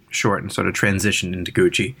keep it short and sort of transition into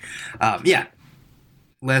Gucci.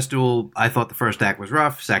 Last Duel, I thought the first act was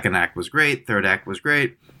rough, second act was great, third act was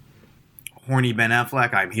great. Horny Ben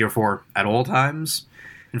Affleck I'm here for at all times.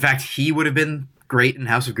 In fact, he would have been great in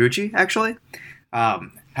House of Gucci, actually.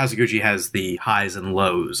 House of Gucci has the highs and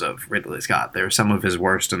lows of Ridley Scott. There are some of his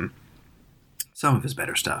worst and some of his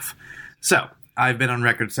better stuff. So, I've been on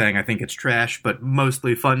record saying I think it's trash, but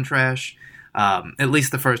mostly fun trash. At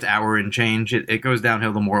least the first hour and change, it goes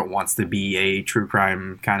downhill the more it wants to be a true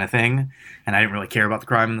crime kind of thing. And I didn't really care about the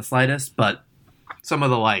crime in the slightest, but some of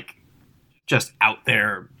the, just out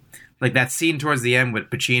there, that scene towards the end with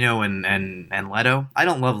Pacino and Leto. I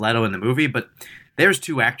don't love Leto in the movie, but there's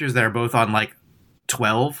 2 actors that are both on,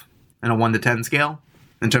 12 in a 1 to 10 scale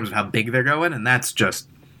in terms of how big they're going, and that's just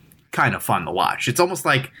kind of fun to watch. It's almost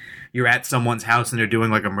like you're at someone's house and they're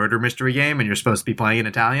doing a murder mystery game and you're supposed to be playing in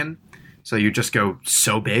Italian, so you just go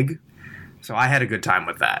so big. So I had a good time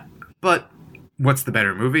with that. But what's the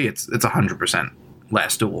better movie? It's 100%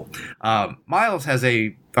 Last Duel. Miles has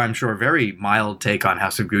a, I'm sure, very mild take on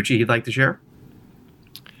House of Gucci he'd like to share.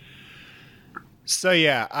 So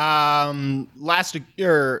yeah, oh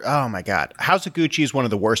my God, House of Gucci is one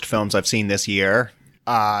of the worst films I've seen this year.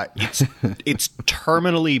 It's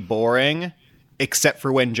terminally boring, except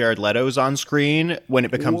for when Jared Leto's on screen, when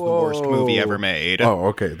it becomes the worst movie ever made. Oh,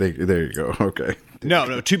 okay, there you go. Okay.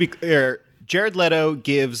 No, to be clear, Jared Leto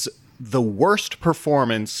gives the worst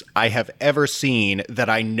performance I have ever seen that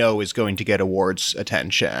I know is going to get awards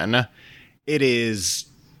attention. It is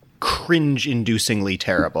cringe-inducingly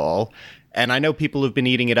terrible. And I know people have been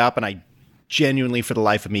eating it up, and I genuinely, for the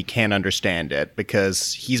life of me, can't understand it,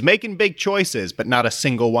 because he's making big choices, but not a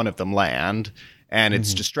single one of them land. And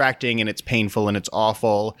it's distracting, and it's painful, and it's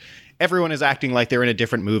awful. Everyone is acting like they're in a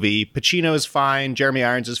different movie. Pacino is fine. Jeremy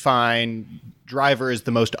Irons is fine. Driver is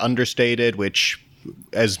the most understated, which,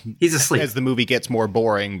 as he's asleep, as the movie gets more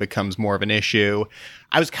boring, becomes more of an issue.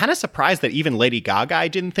 I was kind of surprised that even Lady Gaga I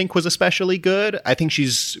didn't think was especially good. I think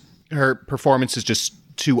her performance is just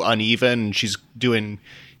too uneven. She's doing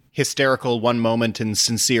hysterical one moment and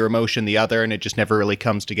sincere emotion the other, and it just never really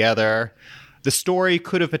comes together. The story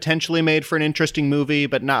could have potentially made for an interesting movie,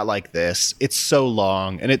 but not like this. It's so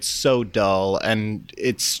long and it's so dull, and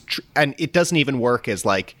and it doesn't even work as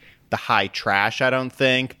like the high trash, I don't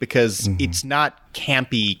think, because it's not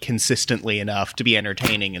campy consistently enough to be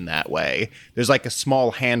entertaining in that way. There's like a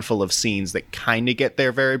small handful of scenes that kind of get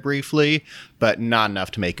there very briefly, but not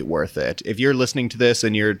enough to make it worth it. If you're listening to this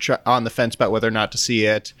and you're on the fence about whether or not to see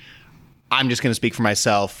it, I'm just going to speak for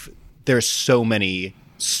myself. There's so many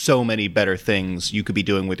better things you could be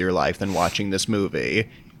doing with your life than watching this movie.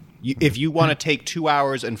 If you want to take 2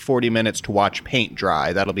 hours and 40 minutes to watch paint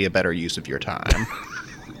dry, that'll be a better use of your time.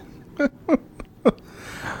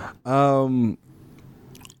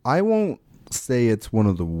 I won't say it's one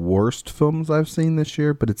of the worst films I've seen this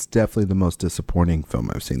year, but it's definitely the most disappointing film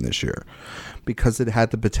I've seen this year because it had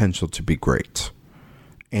the potential to be great.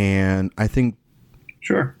 And I think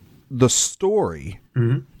the story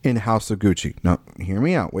in House of Gucci, now hear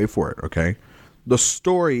me out, wait for it, okay? The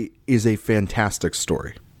story is a fantastic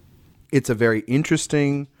story. It's a very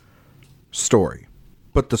interesting story,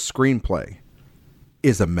 but the screenplay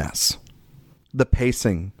is a mess. The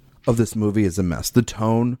pacing of this movie is a mess. The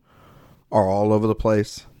tone are all over the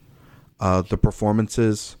place. The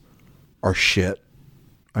performances are shit.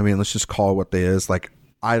 I mean, let's just call it what they is. Like,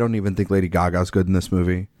 I don't even think Lady Gaga's good in this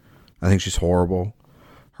movie. I think she's horrible.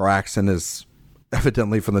 Her accent is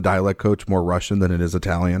evidently from the dialect coach more Russian than it is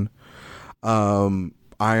Italian.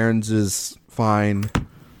 Irons is fine.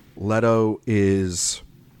 Leto is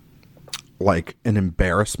like an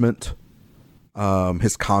embarrassment.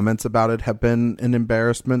 His comments about it have been an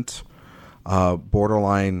embarrassment,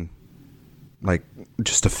 borderline, like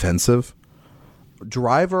just offensive.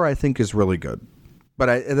 Driver, I think, is really good,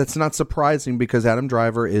 but that's not surprising because Adam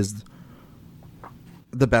Driver is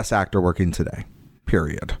the best actor working today,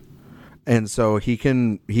 period. And so he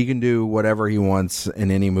can do whatever he wants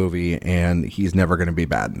in any movie, and he's never going to be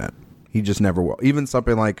bad in it. He just never will. Even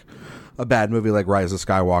something like a bad movie like Rise of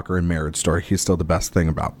Skywalker and Marriage Story, he's still the best thing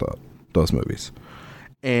about those movies.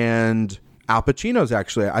 And Al Pacino's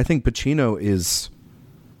actually, I think Pacino is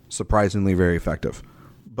surprisingly very effective.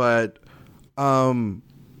 But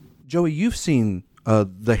Joey, you've seen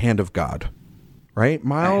The Hand of God, right?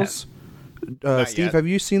 Miles, Steve, yet. have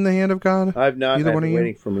you seen The Hand of God? I've not. Either one of you?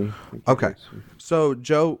 Waiting for me. Okay. So,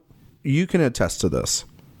 Joe, you can attest to this.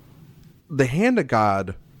 The Hand of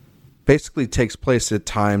God basically takes place at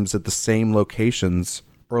times at the same locations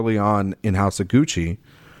early on in House of Gucci.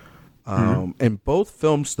 In both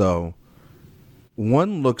films, though,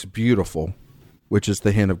 one looks beautiful, which is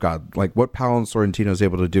The Hand of God. Like what Paolo Sorrentino is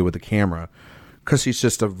able to do with the camera, because he's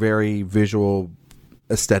just a very visual,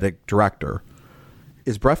 aesthetic director,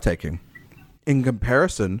 is breathtaking. In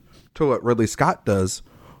comparison to what Ridley Scott does,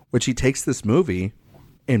 which he takes this movie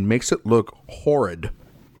and makes it look horrid,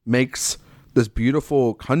 makes this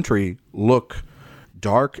beautiful country look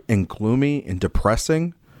dark and gloomy and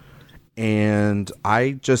depressing. And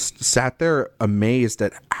I just sat there amazed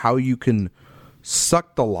at how you can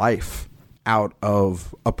suck the life out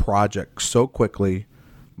of a project so quickly.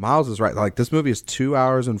 Miles is right. Like, this movie is 2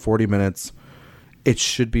 hours and 40 minutes. It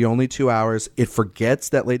should be only 2 hours. It forgets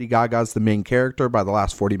that Lady Gaga's the main character by the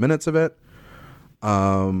last 40 minutes of it.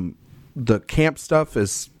 The camp stuff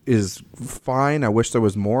is fine. I wish there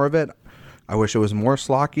was more of it. I wish it was more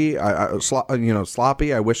sloppy.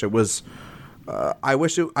 Sloppy. I wish it was. I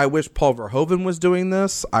wish Paul Verhoeven was doing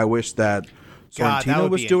this. I wish that Sorrentino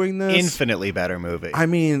was doing this. Infinitely better movie. I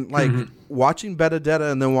mean, like watching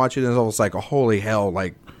Benedetta and then watching it, I was like, oh, holy hell!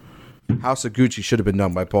 Like House of Gucci should have been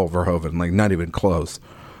done by Paul Verhoeven. Like, not even close.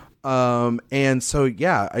 And so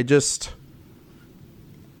yeah, I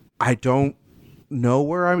don't know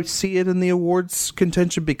where I would see it in the awards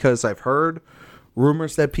contention, because I've heard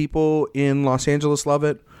rumors that people in Los Angeles love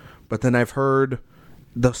it, but then I've heard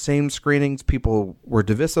the same screenings, people were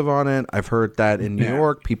divisive on it. I've heard that in New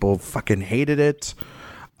York, people fucking hated it.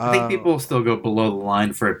 I think people still go below the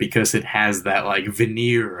line for it because it has that like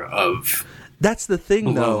veneer of. That's the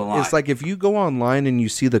thing, below though. the line. It's like if you go online and you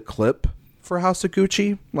see the clip for House of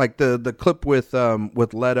Gucci, like the clip with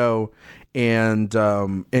Leto and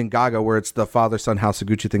Gaga, where it's the father-son House of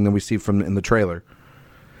Gucci thing that we see from in the trailer.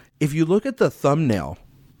 If you look at the thumbnail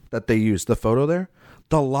that they use, the photo there,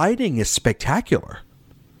 the lighting is spectacular.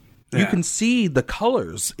 Yeah. You can see the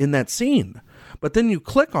colors in that scene, but then you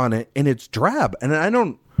click on it and it's drab. And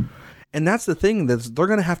and that's the thing, that they're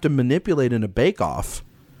going to have to manipulate in a bake-off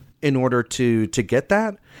in order to get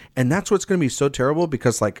that. And that's what's going to be so terrible,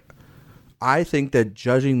 because like, I think that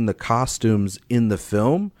judging the costumes in the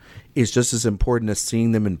film is just as important as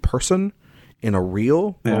seeing them in person in a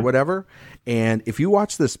reel or whatever. And if you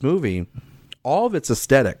watch this movie, all of its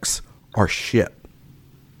aesthetics are shit.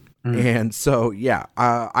 And so, yeah,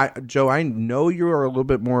 Joe, I know you are a little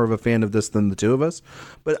bit more of a fan of this than the two of us,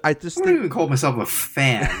 but I just I wouldn't even call myself a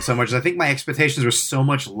fan so much as I think my expectations were so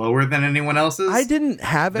much lower than anyone else's. I didn't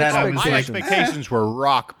have That I was My like, expectations were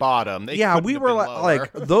rock bottom. They yeah, couldn't we have were been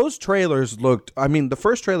like lower. those trailers looked. I mean, the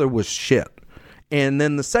first trailer was shit, and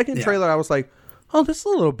then the second Yeah. trailer, I was like, "Oh, this is a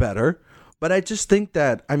little better." But I just think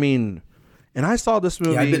that, I mean, and I saw this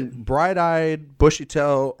movie I've been- bright-eyed,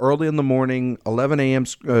 bushy-tail, early in the morning, 11 a.m.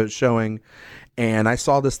 Showing, and I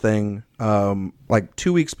saw this thing like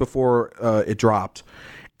 2 weeks before it dropped,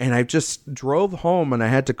 and I just drove home, and I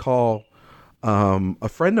had to call a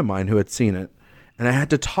friend of mine who had seen it, and I had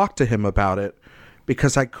to talk to him about it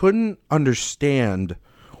because I couldn't understand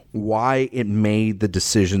why it made the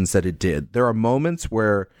decisions that it did. There are moments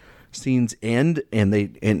where scenes end and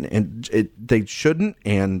they shouldn't,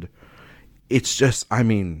 and it's just, I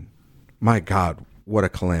mean, my God, what a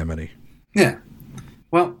calamity. Yeah.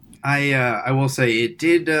 Well, I will say it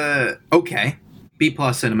did okay. B+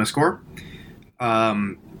 cinema score.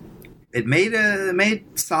 It made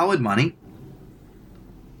solid money.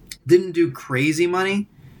 Didn't do crazy money,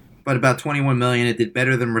 but about 21 million. It did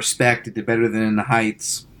better than Respect. It did better than In the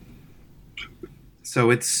Heights. So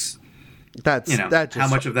it's, That's you know, that just, how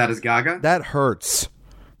much of that is Gaga? that hurts.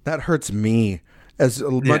 That hurts me as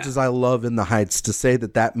much as I love In the Heights, to say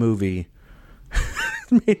that movie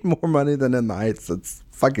made more money than In the Heights. That's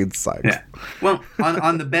fucking sucks. Yeah. Well,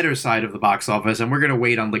 on the better side of the box office, and we're going to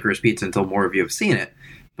wait on Licorice Pizza until more of you have seen it,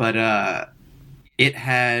 but it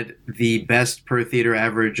had the best per theater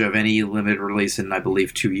average of any limited release in, I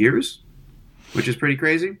believe, 2 years, which is pretty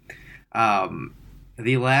crazy.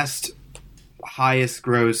 The last highest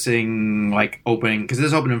grossing, like, opening, because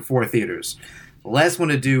this opened in 4 theaters. The last one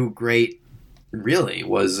to do great, really,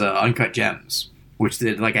 was Uncut Gems, which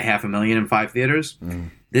did like $500,000 in 5 theaters.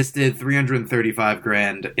 This did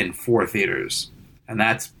 $335,000 in 4 theaters, and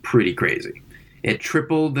that's pretty crazy. It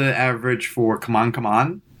tripled the average for Come On, Come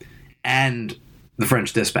On and The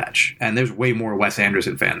French Dispatch, and there's way more Wes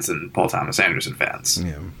Anderson fans than Paul Thomas Anderson fans.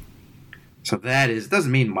 Yeah. So that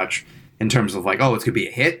doesn't mean much in terms of like, oh, it's gonna be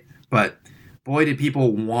a hit, but boy, did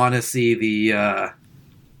people want to see the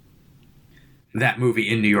that movie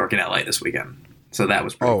in New York and LA this weekend. So that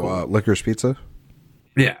was pretty cool. Licorice Pizza?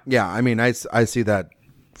 Yeah. Yeah, I mean, I see that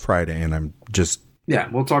Friday, and I'm just Yeah,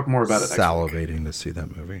 we'll talk more about it next week. salivating to see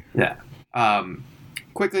that movie. Yeah.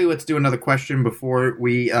 Quickly, let's do another question before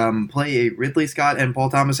we play a Ridley Scott and Paul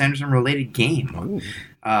Thomas Anderson related game.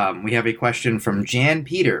 We have a question from Jan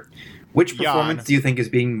Peter. Which performance Jan. do you think is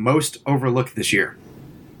being most overlooked this year?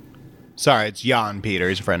 Sorry, it's Jan Peter.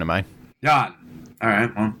 He's a friend of mine. Jan. All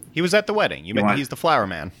right. Well. He was at the wedding. He's the flower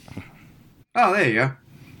man. Oh, there you go.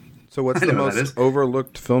 So what's I the know what that most is.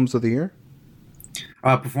 overlooked films of the year?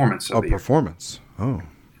 Performance. Of the year. Performance. Oh.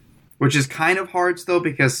 Which is kind of hard still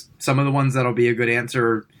because some of the ones that'll be a good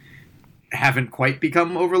answer haven't quite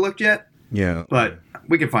become overlooked yet. Yeah. But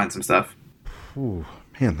we can find some stuff. Ooh,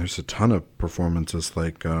 man, there's a ton of performances.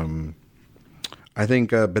 Like, I think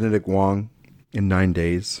Benedict Wong in 9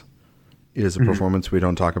 Days is a performance we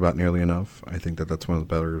don't talk about nearly enough. I think that's one of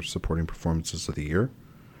the better supporting performances of the year.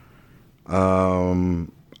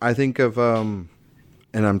 I think of, and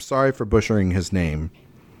I'm sorry for butchering his name,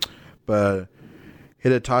 but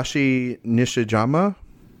Hidetoshi Nishijama,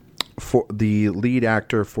 for the lead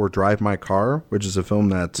actor for Drive My Car, which is a film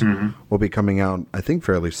that will be coming out, I think,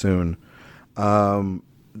 fairly soon.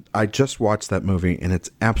 I just watched that movie, and it's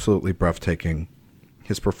absolutely breathtaking.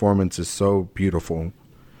 His performance is so beautiful,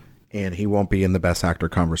 and he won't be in the Best Actor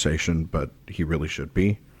conversation, but he really should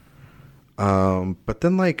be. But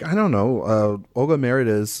then, like, I don't know, Olga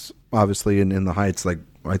Merida, obviously in The Heights, like,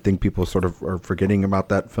 I think people sort of are forgetting about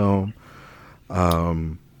that film. I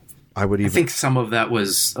think some of that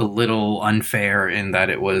was a little unfair in that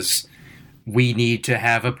it was, we need to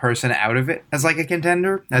have a person out of it as like a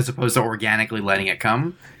contender, as opposed to organically letting it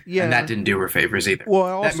come. Yeah. And that didn't do her favors either.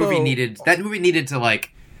 Well, that movie also- needed to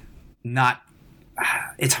like not.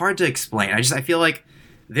 It's hard to explain. I feel like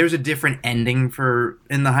there's a different ending for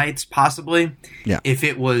In the Heights, possibly. Yeah. If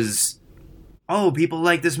it was, oh, people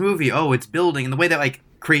like this movie. Oh, it's building in the way that like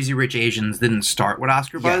Crazy Rich Asians didn't start with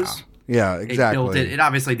Oscar buzz. Yeah, It exactly. built it. It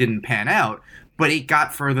obviously didn't pan out, but it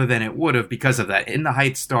got further than it would have because of that. In the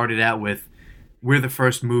Heights started out with, we're the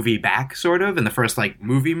first movie back, sort of, and the first like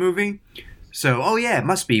movie. So, oh yeah, it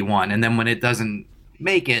must be one. And then when it doesn't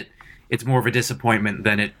make it, it's more of a disappointment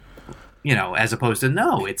than it, as opposed to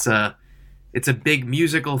no, it's a big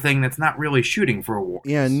musical thing that's not really shooting for awards.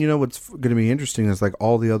 Yeah, and you know what's going to be interesting is like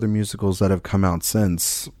all the other musicals that have come out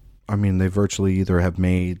since I mean, they virtually either have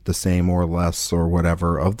made the same or less or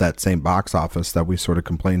whatever of that same box office that we sort of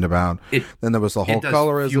complained about. Then there was the whole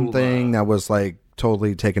colorism thing that was like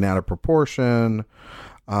totally taken out of proportion.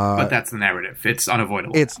 But that's the narrative. It's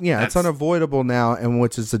unavoidable. It's unavoidable now, and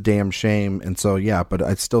which is a damn shame. And so, yeah, but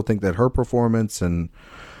I still think that her performance and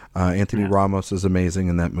Anthony Ramos is amazing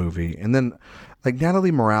in that movie. And then, like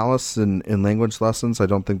Natalie Morales in Language Lessons, I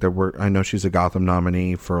don't think that I know she's a Gotham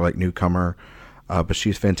nominee for like newcomer, but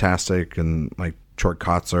she's fantastic. And like Troy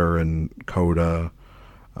Kotzer and Coda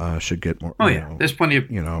should get more. Oh yeah, there's plenty of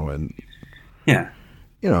and yeah,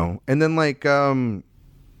 and then like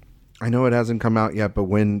I know it hasn't come out yet, but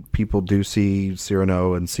when people do see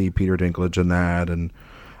Cyrano and see Peter Dinklage in that, and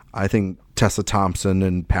I think Tessa Thompson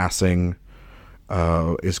in Passing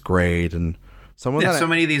is great, and so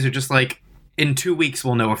many of these are just like in 2 weeks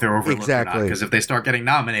we'll know if they're overlooked or not, because if they start getting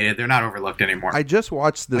nominated, they're not overlooked anymore. I just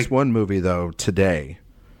watched this one movie though today,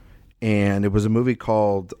 and it was a movie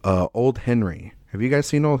called Old Henry. Have you guys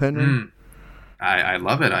seen Old Henry? I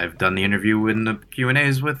love it. I've done the interview in the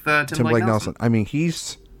Q&As with Tim Blake Nelson. I mean,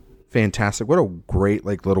 he's fantastic. What a great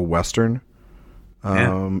like little Western.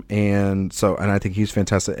 And I think he's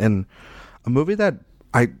fantastic. And a movie that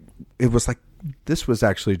this was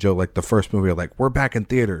actually, Joe, like the first movie, like we're back in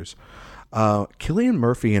theaters. Cillian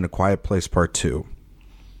Murphy in A Quiet Place Part 2.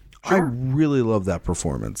 Sure. I really love that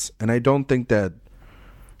performance. And I don't think that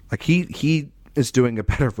like he is doing a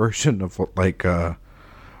better version of what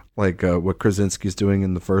Krasinski's doing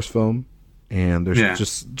in the first film. And there's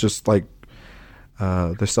just like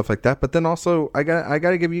there's stuff like that, but then also I got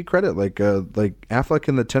to give you credit, like Affleck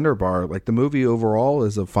in The Tender Bar. Like the movie overall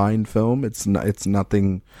is a fine film. It's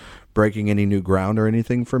nothing breaking any new ground or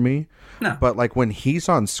anything for me. No, but like when he's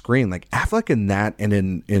on screen, like Affleck in that and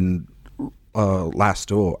in Last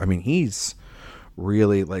Duel, I mean he's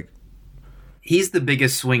really like he's the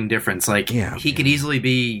biggest swing difference. Like he could easily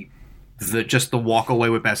be the walk away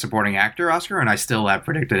with Best Supporting Actor Oscar, and I still have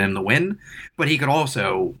predicted him to win. But he could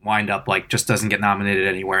also wind up like just doesn't get nominated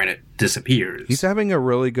anywhere and it disappears. He's having a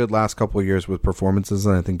really good last couple of years with performances,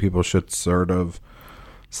 and I think people should sort of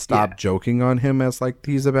stop joking on him as like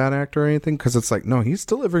he's a bad actor or anything, because it's like no, he's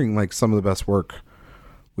delivering like some of the best work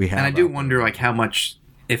we have. And I do wonder like how much,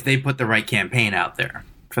 if they put the right campaign out there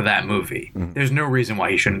for that movie, there's no reason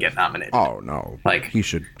why he shouldn't get nominated. Oh no, like he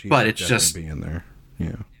should. But it's just be in there.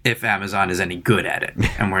 Yeah. If Amazon is any good at it,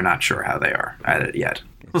 and we're not sure how they are at it yet.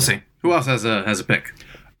 We'll see. Who else has a pick?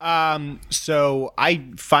 So I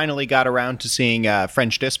finally got around to seeing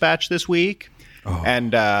French Dispatch this week. Oh.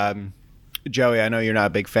 And Joey, I know you're not a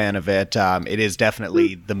big fan of it. It is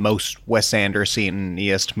definitely the most Wes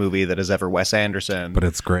Anderson-iest movie that has ever Wes Anderson. But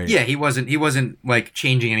it's great. Yeah, he wasn't like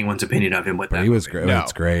changing anyone's opinion of him with that. But he was great. No.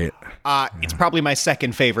 It's great. It's probably my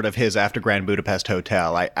second favorite of his after Grand Budapest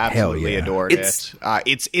Hotel. I absolutely adored it.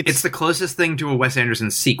 It's the closest thing to a Wes Anderson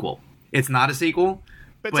sequel. It's not a sequel,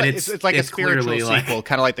 but it's like a spiritual sequel,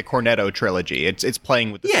 kind of like the Cornetto trilogy. It's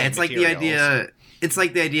playing with the same it's like materials. the idea. It's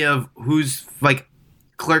like the idea of who's like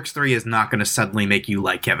Clerks 3 is not going to suddenly make you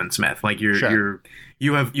like Kevin Smith. Like you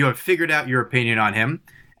have figured out your opinion on him,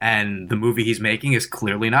 and the movie he's making is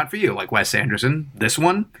clearly not for you. Like Wes Anderson, this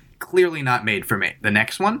one clearly not made for me. The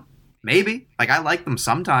next one, maybe. Like I like them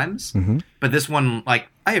sometimes, but this one, like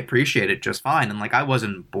I appreciate it just fine, and like I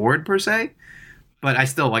wasn't bored per se, but I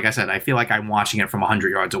still, like I said, I feel like I'm watching it from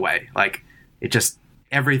 100 yards away. Like it just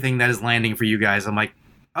everything that is landing for you guys, I'm like.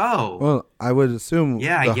 Oh. Well, I would assume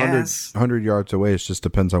I guess. 100 yards away, it just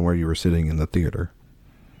depends on where you were sitting in the theater.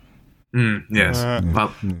 Yes.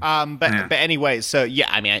 But anyway, so yeah,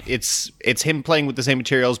 I mean, it's him playing with the same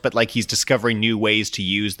materials, but like he's discovering new ways to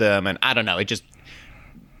use them, and I don't know, it just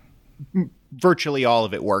virtually all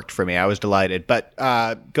of it worked for me. I was delighted. But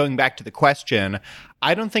going back to the question,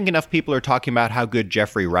 I don't think enough people are talking about how good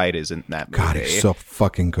Jeffrey Wright is in that movie. God, he's so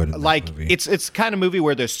fucking good in that movie. It's kind of movie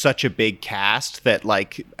where there's such a big cast that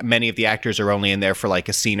like many of the actors are only in there for like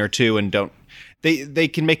a scene or two and don't. They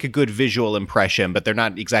can make a good visual impression, but they're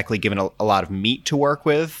not exactly given a lot of meat to work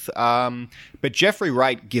with. But Jeffrey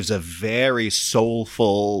Wright gives a very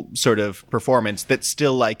soulful sort of performance that's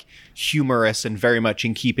still like humorous and very much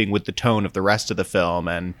in keeping with the tone of the rest of the film.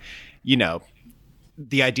 And, you know,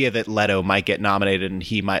 the idea that Leto might get nominated and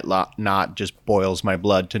he might not just boils my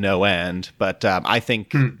blood to no end. But I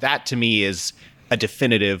think that to me is a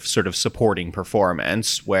definitive sort of supporting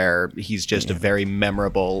performance where he's just a very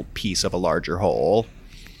memorable piece of a larger whole.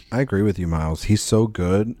 I agree with you, Miles. He's so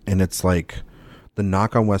good. And it's like the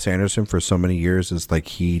knock on Wes Anderson for so many years is like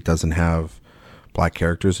he doesn't have black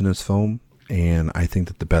characters in his film. And I think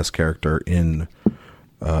that the best character in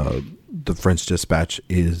the French Dispatch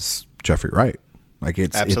is Jeffrey Wright. Like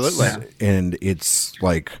it's Absolutely. and it's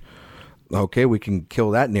like, okay, we can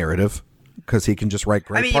kill that narrative because he can just write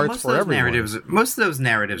great parts for everyone. Most of those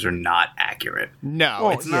narratives are not accurate. No,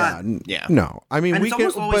 Well, it's not. yeah, no. I mean, And we it's can,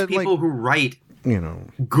 almost always but people like, who write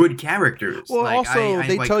good characters. Well, like, also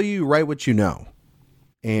they like, tell you write what you know,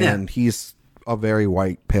 and he's a very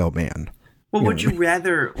white, pale man. Well, would you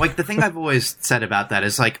rather, like, the thing I've always said about that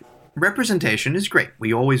is, like, representation is great.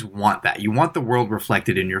 We always want that. You want the world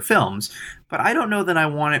reflected in your films, but I don't know that I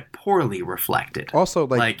want it poorly reflected. Also,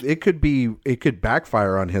 like it could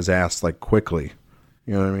backfire on his ass, like, quickly.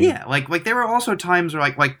 You know what I mean? Yeah, like there are also times where,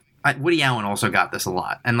 like Woody Allen also got this a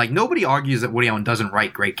lot. And, like, nobody argues that Woody Allen doesn't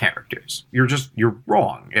write great characters. You're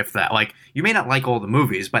wrong if that. Like, you may not like all the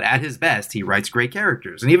movies, but at his best, he writes great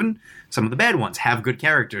characters. And even some of the bad ones have good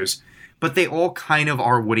characters. But they all kind of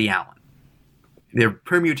are Woody Allen. They're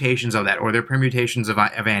permutations of that, or they're permutations of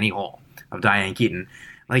Annie Hall, of Diane Keaton.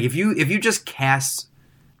 Like, if you just cast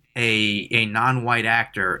a non-white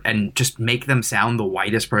actor and just make them sound the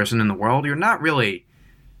whitest person in the world, you're not really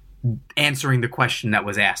answering the question that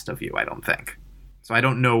was asked of you, I don't think. So I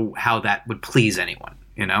don't know how that would please anyone.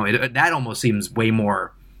 You know, that almost seems way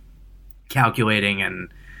more calculating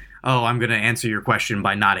and, oh, I'm going to answer your question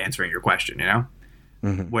by not answering your question, you know?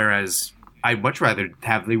 Mm-hmm. Whereas I'd much rather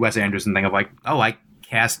have the Wes Anderson thing of like, oh, I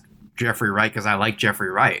cast Jeffrey Wright because I like Jeffrey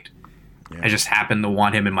Wright. Yeah. I just happen to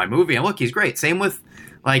want him in my movie. And look, he's great. Same with,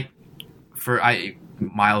 like,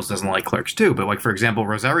 Miles doesn't like Clerks too, but, like, for example,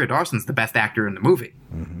 Rosario Dawson's the best actor in the movie.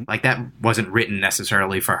 Mm-hmm. Like, that wasn't written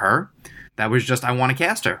necessarily for her. That was just, I want to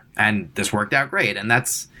cast her. And this worked out great. And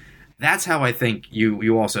that's how I think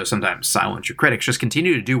you also sometimes silence your critics. Just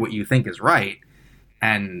continue to do what you think is right,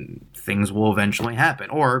 and things will eventually happen.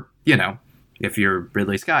 Or, you know, if you're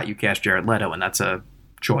Ridley Scott, you cast Jared Leto, and that's a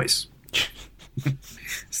choice.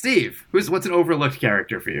 Steve, what's an overlooked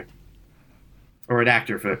character for you? Or an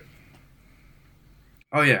actor for...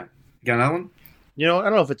 Oh, yeah. You got another one? You know, I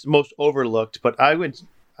don't know if it's most overlooked, but I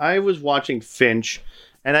was watching Finch,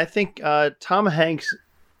 and I think Tom Hanks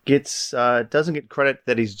doesn't get credit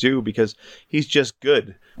that he's due because he's just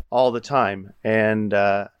good all the time, and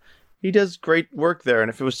he does great work there. And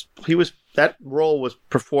if that role was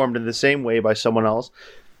performed in the same way by someone else,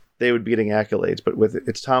 they would be getting accolades. But with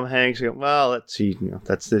it's Tom Hanks, well, let's see, you know,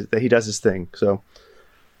 he does his thing. So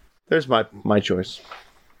there's my choice.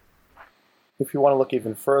 If you want to look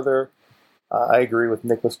even further, I agree with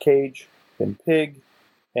Nicolas Cage in Pig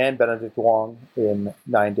and Benedict Wong in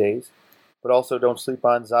 9 Days. But also don't sleep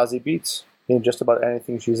on Zazie Beetz in just about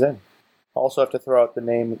anything she's in. Also have to throw out the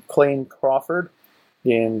name Clayne Crawford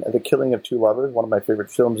in The Killing of Two Lovers, one of my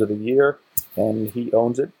favorite films of the year, and he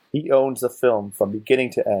owns it. He owns the film from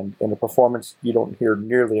beginning to end in a performance you don't hear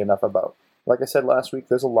nearly enough about. Like I said last week,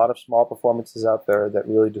 there's a lot of small performances out there that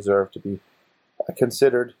really deserve to be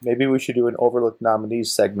considered. Maybe we should do an overlooked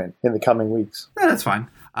nominees segment in the coming weeks. Yeah, that's fine.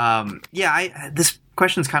 This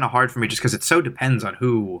question's kind of hard for me just because it so depends on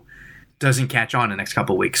who doesn't catch on in the next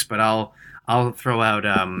couple of weeks. But I'll throw out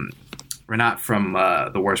Renate from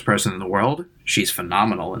The Worst Person in the World. She's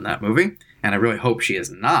phenomenal in that movie, and I really hope she is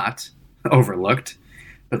not overlooked,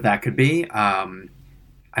 but that could be.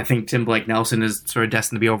 I think Tim Blake Nelson is sort of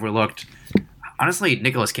destined to be overlooked. Honestly,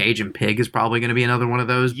 Nicolas Cage in Pig is probably going to be another one of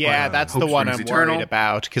those. Yeah, that's the one I'm worried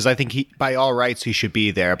about, because I think by all rights, he should be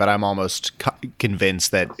there, but I'm almost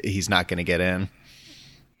convinced that he's not going to get in.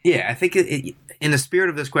 Yeah, I think in the spirit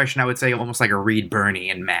of this question, I would say almost like a Reed Birney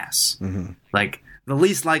in Mass. Mm-hmm. Like, the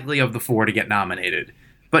least likely of the four to get nominated,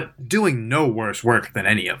 but doing no worse work than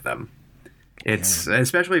any of them. It's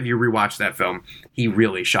especially if you rewatch that film, he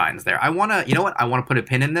really shines there. I want to put a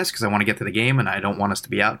pin in this because I want to get to the game and I don't want us to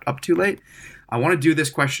be up too late. I want to do this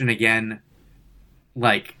question again,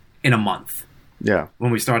 like, in a month. Yeah. When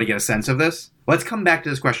we start to get a sense of this. Let's come back to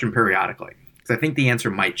this question periodically, because I think the answer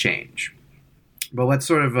might change. But let's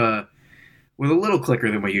sort of, with a little clicker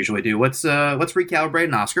than we usually do, let's recalibrate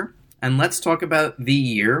an Oscar, and let's talk about the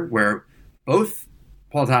year where both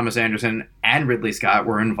Paul Thomas Anderson and Ridley Scott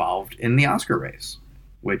were involved in the Oscar race.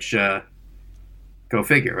 Which, go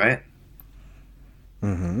figure, right?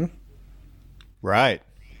 Mm-hmm. Right.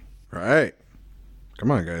 Come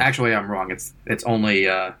on, guys. Actually, I'm wrong. It's only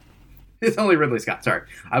Ridley Scott. Sorry,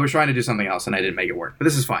 I was trying to do something else and I didn't make it work. But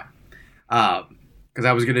this is fine, because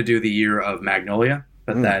I was going to do the year of Magnolia,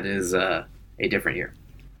 but that is a different year.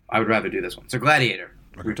 I would rather do this one. So Gladiator.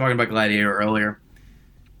 Okay. We were talking about Gladiator earlier.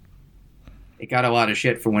 It got a lot of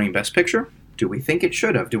shit for winning Best Picture. Do we think it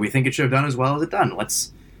should have? Do we think it should have done as well as it done?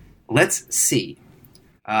 Let's see.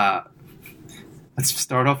 Let's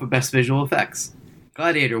start off with Best Visual Effects.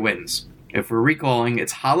 Gladiator wins. If we're recalling,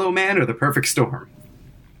 it's Hollow Man or The Perfect Storm.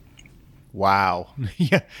 Wow.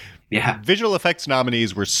 Yeah. Yeah. Visual effects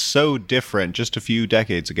nominees were so different just a few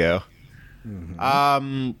decades ago.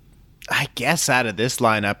 I guess out of this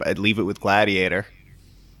lineup, I'd leave it with Gladiator.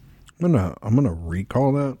 I'm gonna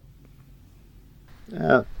recall that.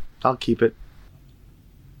 Yeah, I'll keep it.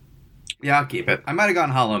 Yeah, I'll keep it. I might have gone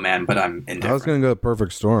Hollow Man, but I'm indifferent. I was gonna go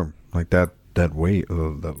Perfect Storm, like that weight.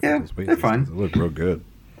 Those weight they're fine. They look real good.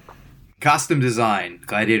 Costume design,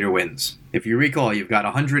 Gladiator wins. If you recall, you've got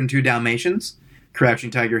 102 Dalmatians, Crouching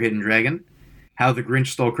Tiger, Hidden Dragon, How the Grinch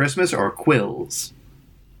Stole Christmas, or Quills.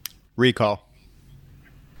 Recall.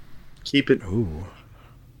 Keep it. Ooh.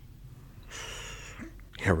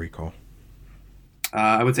 Yeah, recall.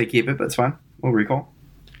 I would say keep it, but it's fine. We'll recall.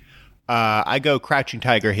 I go Crouching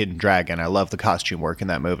Tiger, Hidden Dragon. I love the costume work in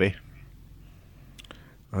that movie.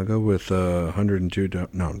 I'll go with 102.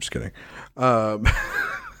 No, I'm just kidding.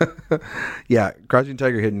 Yeah, Crouching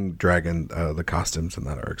Tiger, Hidden Dragon. The costumes in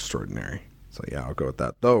that are extraordinary. So yeah, I'll go with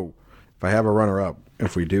that. Though, if I have a runner-up,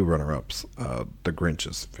 if we do runner-ups, The Grinch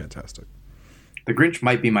is fantastic. The Grinch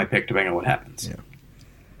might be my pick, depending on what happens. Yeah.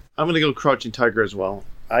 I'm going to go Crouching Tiger as well.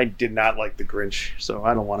 I did not like The Grinch, so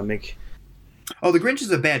I don't want to make... Oh, The Grinch is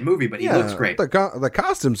a bad movie, but he looks great. The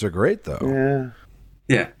costumes are great, though. Yeah.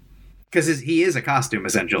 Yeah. Because he is a costume,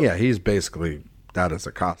 essentially. Yeah, he's basically that as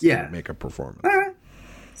a costume Yeah. to make a performance. All right.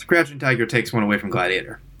 So Crouching Tiger takes one away from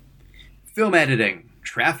Gladiator. Film editing,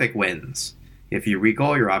 Traffic wins. If you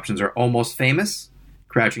recall, your options are Almost Famous,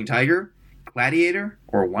 Crouching Tiger, Gladiator,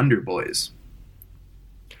 or Wonder Boys.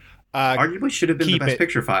 Arguably should have been the keep Best it.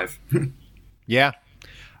 Picture 5. Yeah.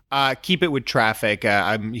 Keep it with Traffic.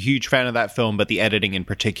 I'm a huge fan of that film, but the editing in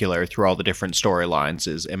particular through all the different storylines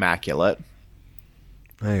is immaculate.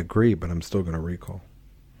 I agree, but I'm still going to recall.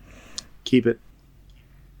 Keep it.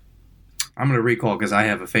 I'm going to recall because I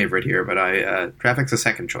have a favorite here, but Traffic's a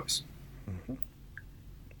second choice.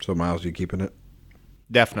 So, Miles, you keeping it?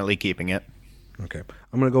 Definitely keeping it. Okay.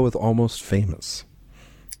 I'm going to go with Almost Famous.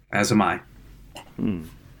 As am I.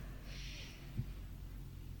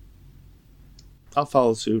 I'll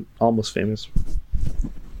follow suit. Almost Famous.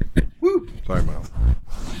 Woo! Sorry, Miles.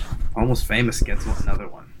 Almost Famous gets another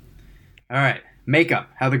one. All right. Makeup,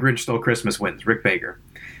 How the Grinch Stole Christmas wins. Rick Baker.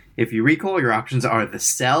 If you recall, your options are The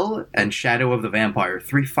Cell and Shadow of the Vampire.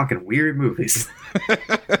 3 fucking weird movies.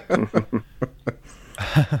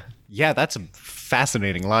 Yeah, that's a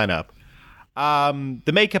fascinating lineup.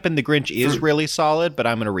 The makeup in The Grinch is really solid, but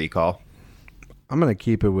I'm going to recall. I'm going to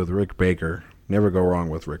keep it with Rick Baker. Never go wrong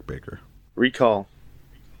with Rick Baker. Recall.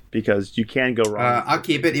 Because you can go wrong. I'll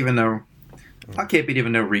keep it even though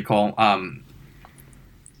recall.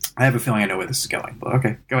 I have a feeling I know where this is going, but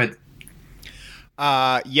okay, go ahead.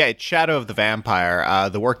 Yeah, it's Shadow of the Vampire.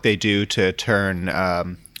 The work they do to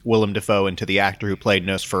turn Willem Dafoe into the actor who played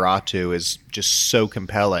Nosferatu is just so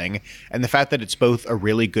compelling. And the fact that it's both a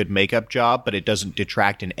really good makeup job, but it doesn't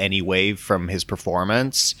detract in any way from his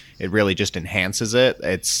performance, it really just enhances it.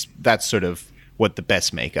 That's sort of what the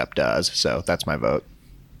best makeup does. So that's my vote.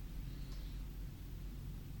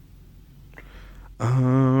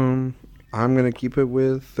 I'm going to keep it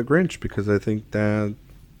with The Grinch because I think that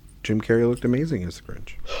Jim Carrey looked amazing as The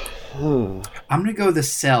Grinch. I'm going to go The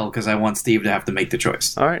Cell because I want Steve to have to make the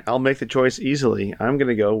choice. All right, I'll make the choice easily. I'm going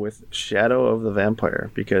to go with Shadow of the Vampire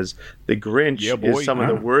because The Grinch is some of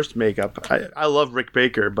the worst makeup. I love Rick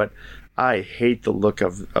Baker, but I hate the look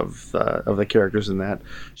of the characters in that.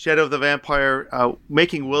 Shadow of the Vampire,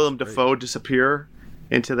 making Willem Dafoe disappear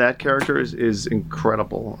into that character is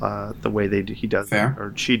incredible. The way he does Fair. that,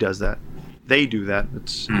 or she does that. They do that.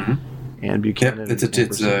 It's Anne Buchanan.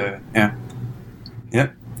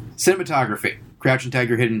 Yep. Cinematography, Crouching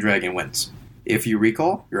Tiger, Hidden Dragon wins. If you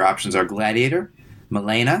recall, your options are Gladiator,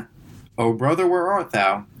 Milena, Oh Brother, Where Art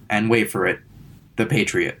Thou, and wait for it, The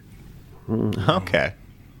Patriot. Okay.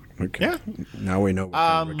 Okay. Yeah. Now we know what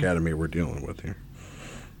kind of academy we're dealing with here.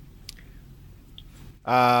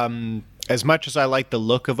 As much as I like the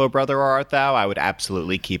look of Oh Brother, Where Art Thou, I would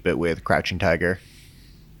absolutely keep it with Crouching Tiger.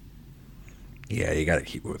 Yeah, you got to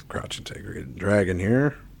keep it with Crouching Tiger, Hidden Dragon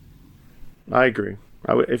here. I agree.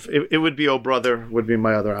 If it would be Oh Brother would be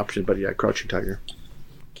my other option, but yeah, Crouching Tiger.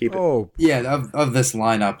 Keep it. Oh, Yeah, of this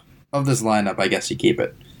lineup, I guess you keep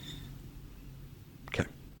it. okay.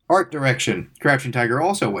 Art direction, Crouching Tiger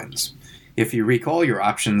also wins. If you recall, your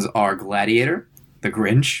options are Gladiator, The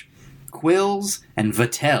Grinch, Quills, and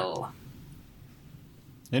Vatel.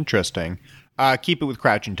 Interesting. Keep it with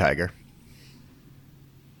Crouching Tiger.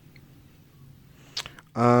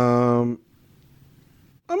 I'm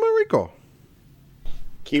going to recall.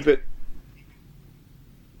 Keep it.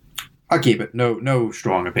 I'll keep it. No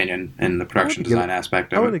strong opinion in the production design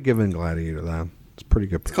aspect I of would it. have given Gladiator that. It's pretty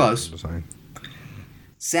good. It's close. Design.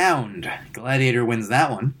 Sound. Gladiator wins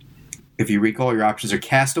that one. If you recall, your options are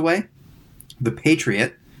Castaway, The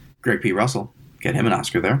Patriot, Greg P. Russell, get him an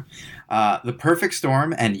Oscar there, The Perfect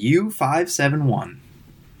Storm, and U-571.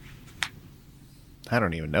 I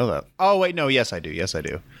don't even know that. Oh, wait, no, yes, I do.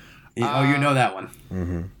 Oh, you know that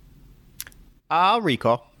one. I'll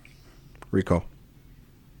recall. Recall.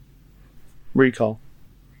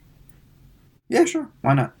 Yeah, sure.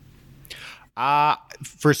 Why not?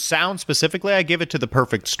 For sound specifically, I give it to The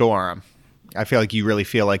Perfect Storm. I feel like you really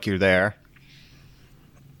feel like you're there.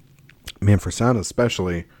 Man, for sound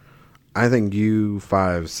especially, I think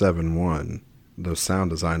U-571, the sound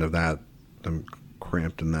design of that, them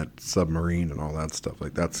cramped in that submarine and all that stuff,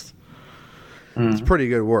 like that's it's pretty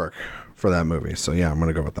good work for that movie. So yeah, I'm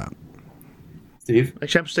gonna go with that. Steve?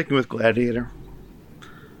 Actually, I'm sticking with Gladiator.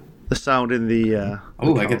 The sound in the.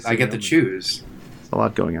 Oh, I get to choose. There's a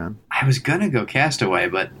lot going on. I was gonna go Castaway,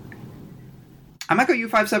 but I might go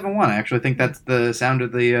U-571. I actually think that's the sound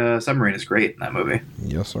of the submarine is great in that movie.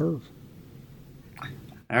 Yes, sir.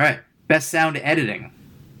 All right, best sound editing,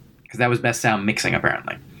 because that was best sound mixing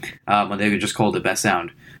apparently. When they just called it best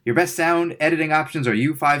sound. Your best sound editing options are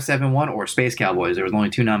U-571 or Space Cowboys. There was only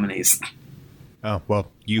 2 nominees. Oh, well,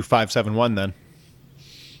 U-571 then.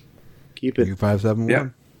 Keep it.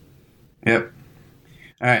 U-571. Yep.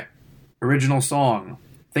 All right. Original song.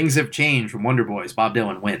 Things Have Changed from Wonder Boys. Bob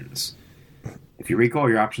Dylan wins. If you recall,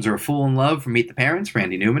 your options are A Fool in Love from Meet the Parents,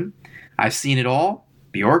 Randy Newman. I've Seen It All,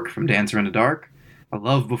 Bjork from Dancer in the Dark. A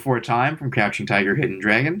Love Before Time from Crouching Tiger, Hidden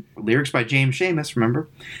Dragon. Lyrics by James Seamus, remember?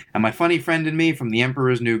 And My Funny Friend and Me from The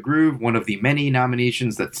Emperor's New Groove, one of the many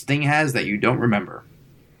nominations that Sting has that you don't remember.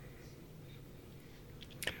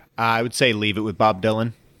 I would say leave it with Bob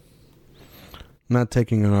Dylan. Not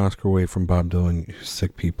taking an Oscar away from Bob Dylan, you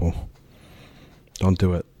sick people. Don't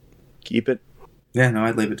do it. Keep it. Yeah, no,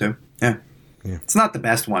 I'd leave it too. Yeah. It's not the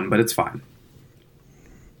best one, but it's fine.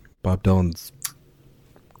 Bob Dylan's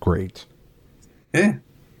great. Yeah.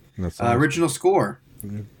 That's Original score.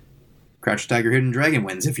 Crouching Tiger, Hidden Dragon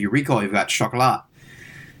wins. If you recall, you've got Chocolat,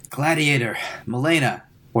 Gladiator, Milena,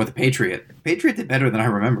 or The Patriot. Patriot did better than I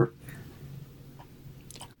remember.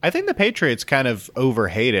 I think The Patriot's kind of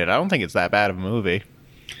overhated. I don't think it's that bad of a movie.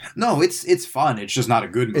 No, it's fun. It's just not a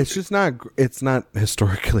good movie. It's just not. It's not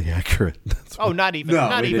historically accurate. That's Oh, not even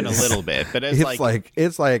a little bit. But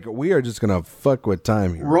it's like we are just gonna fuck with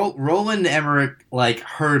time here. Roland Emmerich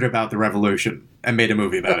heard about the revolution and made a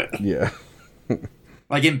movie about it. Yeah.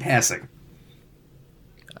 In passing.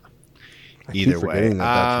 Either keep way, forgetting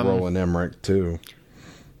that's Roland Emmerich too.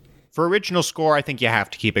 For original score, I think you have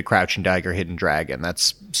to keep it Crouching Tiger, Hidden Dragon.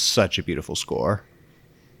 That's such a beautiful score.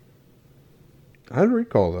 I'd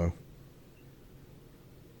recall though.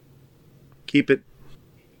 Keep it.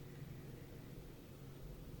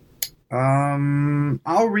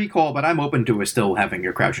 I'll recall, but I'm open to still having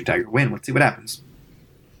your Crouching Tiger win. Let's see what happens.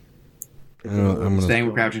 Staying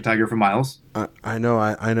with Crouching Tiger for Miles. I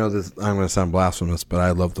know this. I'm going to sound blasphemous, but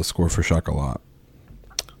I love the score for Chocolat.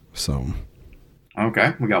 So.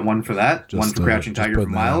 Okay, we got one for that. One for Crouching Tiger for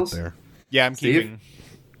Miles. Yeah, I'm Steve?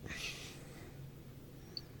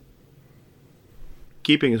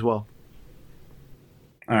 Keeping as well.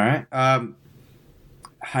 All right.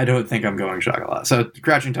 I don't think I'm going Chocolat. So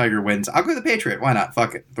Crouching Tiger wins. I'll go The Patriot. Why not?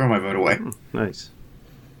 Fuck it. Throw my vote away. Nice.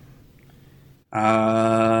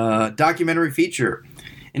 Documentary feature.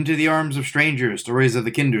 Into the Arms of Strangers, Stories of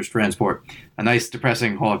the Kindertransport. A nice,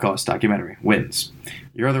 depressing Holocaust documentary. Wins.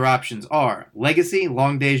 Your other options are Legacy,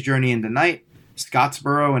 Long Day's Journey into Night,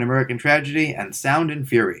 Scottsboro, An American Tragedy, and Sound and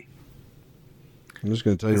Fury. I'm just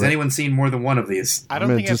going to tell you. Has anyone seen more than one of these? I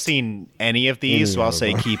don't think I've seen any of these, so I'll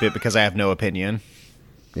say keep it because I have no opinion.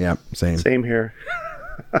 Yeah, same. Same here.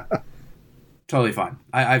 Totally fine.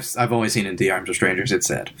 I've only seen Into the Arms of Strangers. It's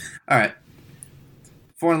sad. All right.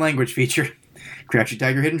 Foreign language feature. Crouching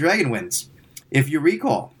Tiger, Hidden Dragon wins. If you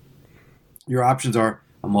recall, your options are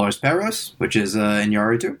Amores Perros, which is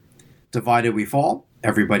Iñárritu, Divided We Fall,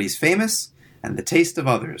 Everybody's Famous, and The Taste of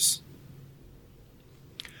Others.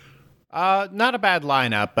 Not a bad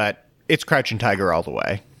lineup, but it's Crouching Tiger all the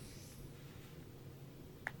way.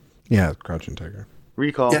 Yeah, Crouching Tiger.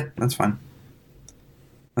 Recall. Yeah, that's fine.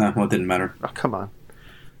 Well, it didn't matter. Oh, come on.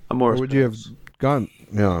 Amores Would you have gone?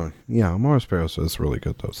 No, yeah, Amores Perros is really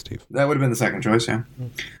good though, Steve. That would have been the second choice, yeah. All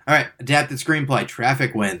right, adapted screenplay,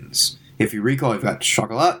 Traffic wins. If you recall, you've got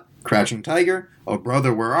Chocolat, Crouching Tiger, Oh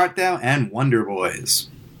Brother, Where Art Thou, and Wonder Boys.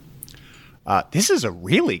 This is a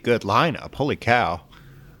really good lineup. Holy cow.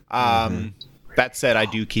 That said, I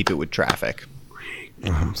do keep it with Traffic.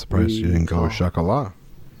 I'm surprised you didn't go with Chocolat.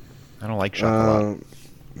 I don't like Chocolat.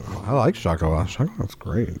 I like Chocolat. Chocolat's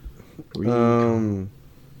great. I'm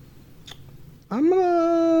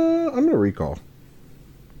gonna recall.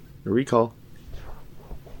 Recall.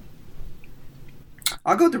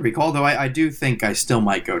 I'll go with the recall, though I do think I still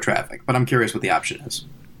might go Traffic, but I'm curious what the option is.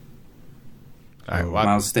 All right, well,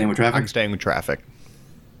 Miles staying with Traffic? I'm staying with Traffic.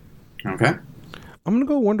 Okay. I'm gonna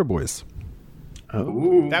go Wonder Boys.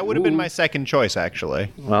 Ooh, That would have been my second choice,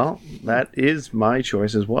 actually. Well, that is my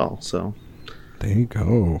choice as well. So There you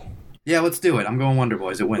go. Yeah, let's do it. I'm going Wonder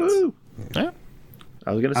Boys. It wins. Woo. Yeah.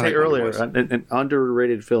 I was going to I say like Wonder earlier, Boys. an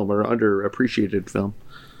underrated film or underappreciated film.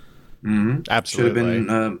 Mm-hmm. Should have Absolutely.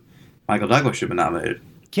 been Michael Douglas should have been nominated.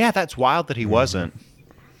 Yeah, that's wild that he wasn't.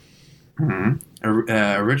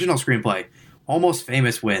 Original screenplay. Almost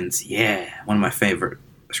Famous wins. Yeah, one of my favorite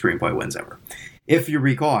screenplay wins ever. If you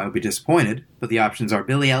recall, I would be disappointed, but the options are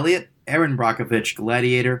Billy Elliot, Aaron Brockovich,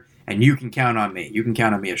 Gladiator, and You Can Count on Me. You Can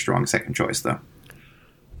Count on Me a strong second choice, though.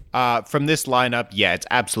 From this lineup, yeah, it's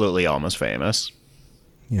absolutely Almost Famous.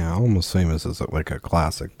 Yeah, Almost Famous is like a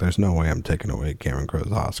classic. There's no way I'm taking away Cameron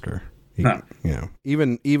Crowe's Oscar. No. You know,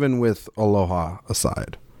 even with Aloha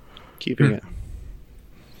aside. Keeping it.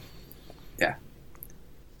 Yeah.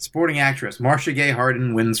 Supporting actress. Marcia Gay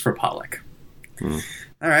Harden wins for Pollock. All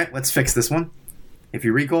right, let's fix this one. If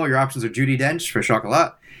you recall, your options are Judi Dench for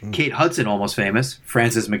Chocolat, Kate Hudson, Almost Famous,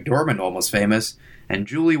 Frances McDormand, Almost Famous, and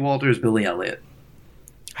Julie Walters, Billy Elliot.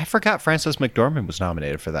 I forgot Frances McDormand was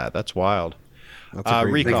nominated for that. That's wild. That's a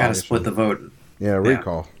great They Recall. kind of split the vote. Yeah,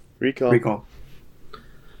 Recall. Recall. Recall.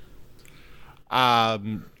 I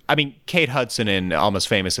mean, Kate Hudson in Almost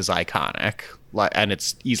Famous is iconic, and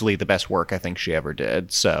it's easily the best work I think she ever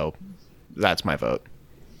did. So that's my vote.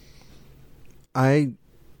 I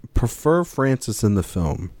prefer Frances in the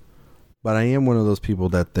film, but I am one of those people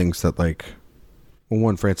that thinks that, like, well,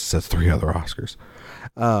 one, Frances has 3 other Oscars,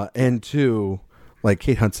 and 2, like,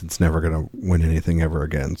 Kate Hudson's never gonna win anything ever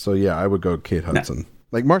again. So yeah, I would go Kate Hudson. No.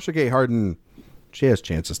 Like Marcia Gay Harden, she has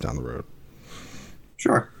chances down the road.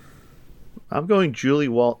 Sure. I'm going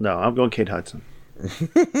No, I'm going Kate Hudson.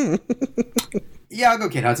 Yeah, I'll go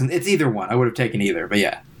Kate Hudson. It's either one. I would have taken either, but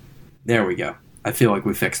yeah. There we go. I feel like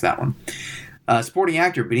we fixed that one. Supporting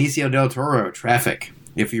actor Benicio del Toro, Traffic.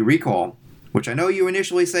 If you recall, which I know you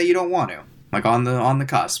initially say you don't want to, like on the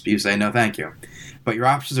cusp, you say no thank you. But your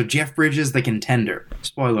options are Jeff Bridges, The Contender.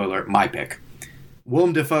 Spoiler alert, my pick.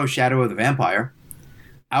 Willem Dafoe, Shadow of the Vampire.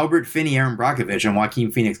 Albert Finney, Aaron Brockovich, and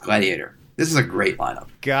Joaquin Phoenix, Gladiator. This is a great lineup.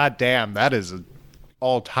 God damn, that is an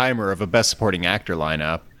all-timer of a Best Supporting Actor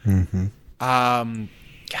lineup. Mm-hmm. God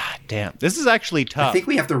damn, this is actually tough. I think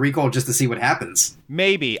we have to recall just to see what happens.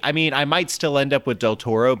 Maybe. I mean, I might still end up with Del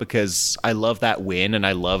Toro because I love that win, and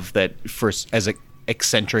I love that as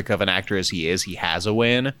eccentric of an actor as he is, he has a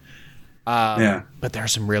win. Yeah. But there are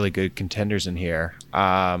some really good contenders in here.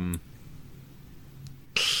 I'll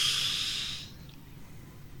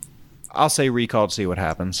say Recall to see what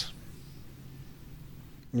happens.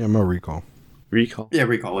 Yeah, I'm a Recall. Recall. Yeah,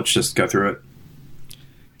 recall. Let's just go through it.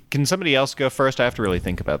 Can somebody else go first? I have to really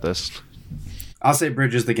think about this. I'll say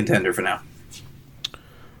Bridges, The Contender for now.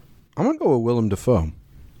 I'm gonna go with Willem Dafoe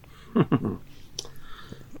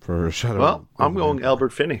for Shadow. Well, I'm of the going Vampire.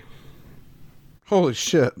 Albert Finney. Holy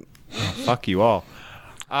shit! Fuck you all.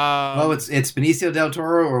 Well, it's Benicio del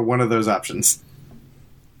Toro or one of those options.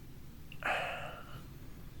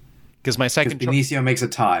 Because my Because second choice... Benicio makes a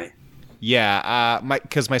tie. Yeah,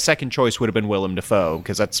 because my second choice would have been Willem Dafoe,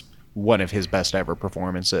 because that's one of his best ever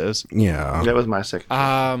performances. Yeah, That was my second.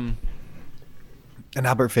 And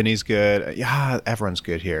Albert Finney's good. Yeah, everyone's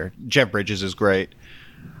good here. Jeff Bridges is great.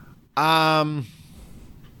 Yeah,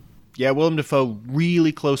 Willem Dafoe,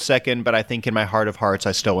 really close second, but I think in my heart of hearts,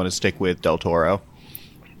 I still want to stick with Del Toro.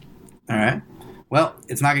 All right. Well,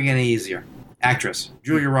 it's not going to get any easier. Actress.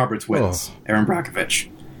 Julia Roberts wins. Aaron Brockovich.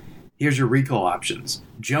 Here's your recall options.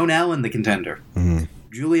 Joan Allen, The Contender.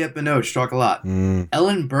 Juliette Binoche, Chocolat.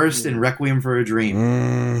 Ellen Burstyn, Requiem for a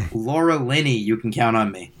Dream. Laura Linney, You Can Count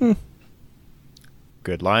on Me.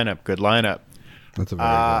 Good lineup, good lineup. that's a very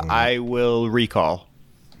good one. I will recall.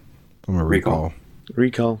 I'm a Recall.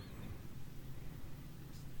 Recall.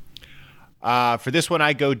 For this one,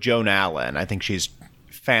 I go Joan Allen. I think she's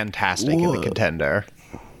fantastic in The Contender.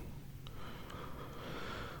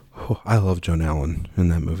 Oh, I love Joan Allen in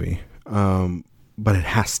that movie, but it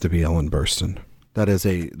has to be Ellen Burstyn. That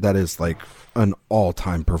is like an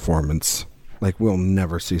all-time performance. Like, we'll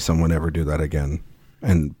never see someone ever do that again,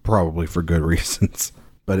 and probably for good reasons.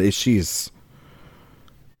 But she's.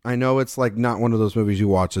 I know it's like not one of those movies you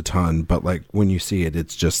watch a ton, but like when you see it,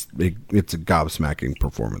 it's just it's a gobsmacking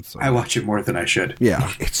performance. So, I watch it more than I should.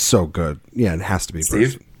 yeah, it's so good. Yeah, it has to be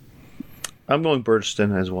Steve? Burstyn. I'm going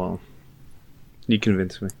Burstyn as well. You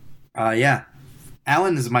convinced me. Yeah.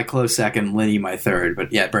 Alan is my close second, Linny my third,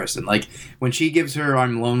 but yeah, Burstyn. Like, when she gives her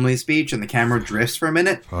I'm lonely speech and the camera drifts for a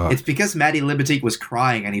minute, it's because Maddie Libatique was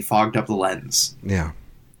crying and he fogged up the lens. Yeah.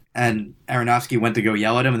 And Aronofsky went to go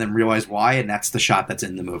yell at him and then realized why, and that's the shot that's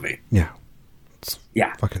in the movie. Yeah.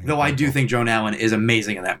 Yeah. Fucking Though I do think Joan Allen is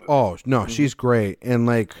amazing in that movie. Oh, no, she's great. And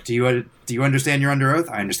like, Do you understand you're under oath?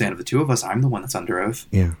 I understand. Of the two of us, I'm the one that's under oath.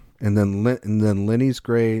 yeah. And then Lenny's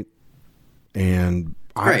great. And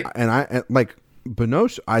Great. I like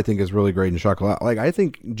Binoche, I think, is really great in Chocolat. Like, I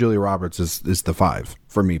think Julia Roberts is the 5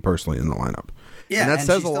 for me personally in the lineup. Yeah, and that and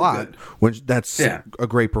says she's a still lot. good. When that's Yeah. a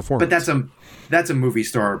great performance. But that's a movie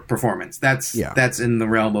star performance. That's in the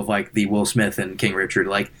realm of like the Will Smith and King Richard.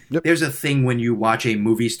 Like, there's a thing when you watch a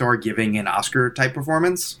movie star giving an Oscar type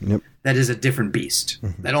performance that is a different beast.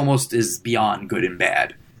 That almost is beyond good and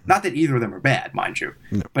bad. Not that either of them are bad, mind you,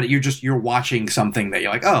 but you're watching something that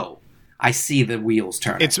you're like, oh, I see the wheels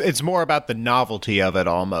turning. It's more about the novelty of it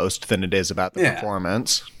almost than it is about the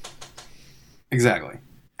performance. Exactly.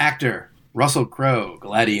 Actor Russell Crowe,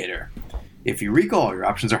 Gladiator. If you recall, your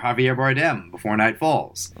options are Javier Bardem, Before Night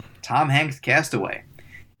Falls, Tom Hanks, Castaway,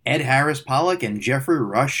 Ed Harris, Pollock, and Jeffrey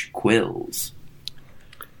Rush, Quills.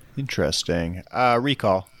 Interesting.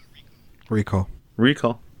 Recall. Recall.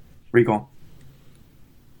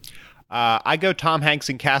 I go Tom Hanks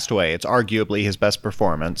in Castaway. It's arguably his best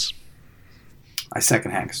performance. I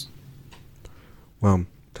second Hanks. Well,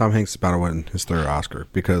 Tom Hanks is about to win his 3rd Oscar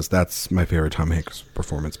because that's my favorite Tom Hanks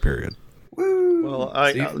performance, period. Well,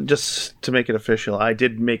 just to make it official, I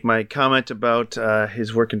did make my comment about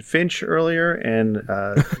his work in Finch earlier, and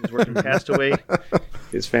his work in Castaway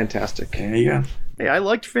is fantastic. There you go. Hey, I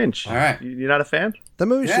liked Finch. All right. You're not a fan? That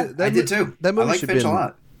movie I did too. That movie I like should Finch be a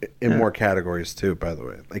lot. in more categories too, by the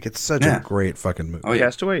way. Like, it's such a great fucking movie. Oh, yeah.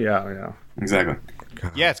 Castaway? Yeah. Exactly.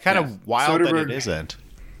 God. Yeah, it's kind of wild that Soderbergh. it isn't.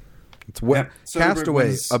 It's Castaway,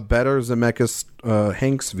 was- a better Zemeckis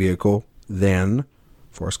Hanks vehicle than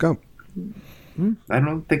Forrest Gump. I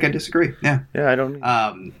don't think I disagree. Yeah. Yeah, I don't...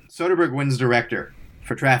 Soderbergh wins director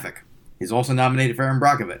for Traffic. He's also nominated for Aaron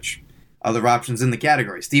Brockovich. Other options in the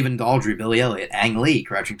category: Stephen Daldry, Billy Elliot, Ang Lee,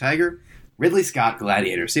 Crouching Tiger, Ridley Scott,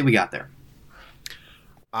 Gladiator. See what we got there.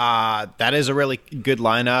 That is a really good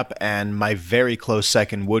lineup, and my very close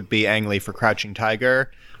second would be Ang Lee for Crouching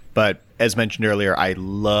Tiger. But as mentioned earlier, I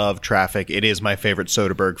love Traffic. It is my favorite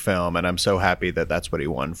Soderbergh film, and I'm so happy that that's what he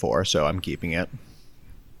won for, so I'm keeping it.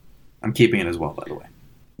 I'm keeping it as well, by the way.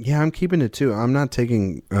 Yeah, I'm keeping it too. I'm not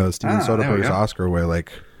taking Steven there we Soderbergh's go. Oscar away.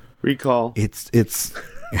 Like, Recall. it's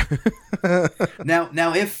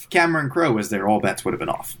Now, if Cameron Crowe was there, all bets would have been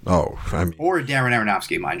off. oh, I mean, Or Darren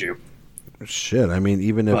Aronofsky, mind you. shit. I mean,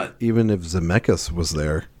 even if Zemeckis was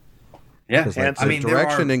there, Yeah, 'cause, like, I mean, the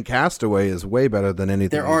direction in Castaway is way better than anything.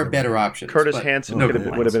 there are better options. Curtis but Hanson no would have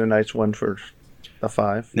complaints. been a nice one for a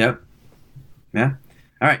 5. Yep. Yeah.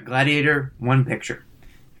 All right, Gladiator, one picture.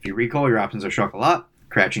 If you recall, your options are Chocolat,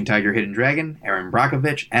 Crouching Tiger, Hidden Dragon, Aaron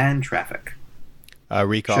Brockovich, and Traffic.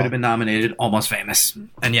 Recall. Should have been nominated. Almost Famous.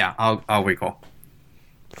 And yeah, I'll recall.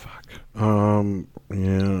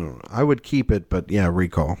 Yeah, I would keep it, but yeah,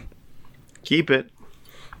 Recall. Keep it.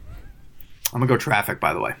 I'm gonna go Traffic,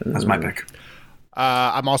 by the way. That's my pick.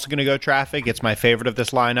 I'm also going to go Traffic. It's my favorite of this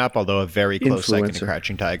lineup, although a very close second to Influencer.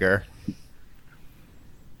 Crouching Tiger.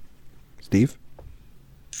 Steve?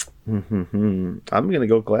 I'm going to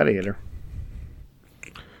go Gladiator.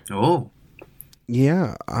 Oh,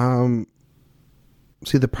 Yeah.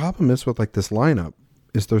 See, the problem is with like this lineup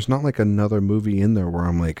is there's not like another movie in there where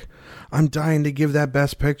I'm like, I'm dying to give that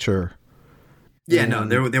Best Picture. yeah. No,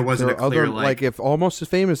 there wasn't There a are clear other like if Almost as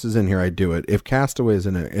Famous is in here, I'd do it. If Castaway is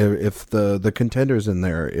in it, if the Contender's in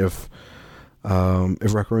there, if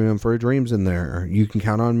Requiem for a Dream's in there, You Can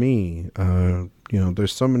Count on Me.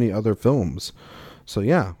 There's so many other films. So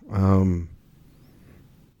yeah, I'm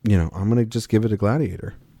gonna just give it a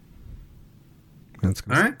Gladiator. That's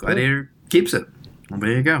All right, Gladiator keeps it. Well,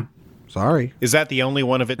 there you go. Sorry, Is that the only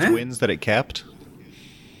one of its Eh? wins that it kept?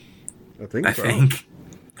 I think I think.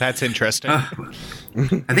 That's interesting.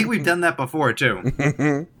 I think we've done that before too.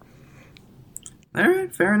 All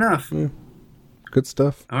right, fair enough. Good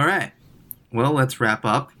stuff. All right. Well, let's wrap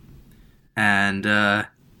up and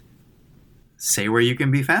say where you can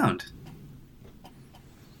be found.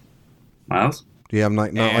 Miles? Do you have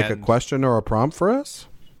not like a And- question or a prompt for us?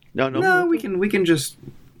 No, we can just.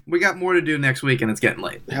 We got more to do next week, and it's getting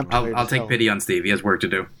late. I'm tired I'll as take hell. pity on Steve. He has work to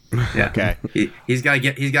do. Yeah. Okay. He's got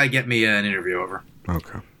to get me an interview over.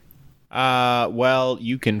 Okay. Well,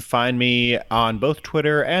 you can find me on both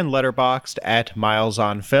Twitter and Letterboxd at Miles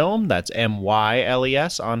on Film. That's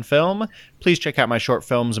MYLES on Film. Please check out my short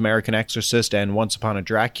films, American Exorcist and Once Upon a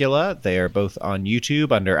Dracula. They are both on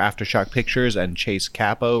YouTube under Aftershock Pictures and Chase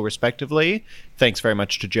Capo, respectively. Thanks very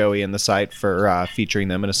much to Joey and the site for featuring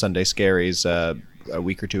them in a Sunday Scaries a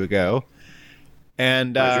week or two ago.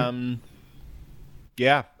 And,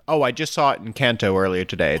 yeah. Oh, I just saw it in Kanto earlier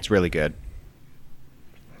today. It's really good.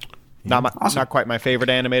 Not quite my favorite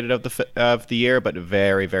animated of the year, but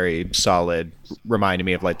very, very solid. Reminding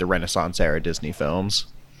me of like the Renaissance era Disney films.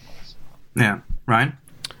 Yeah, Ryan.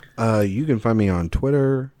 You can find me on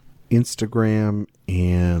Twitter, Instagram,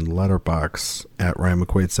 and Letterboxd at Ryan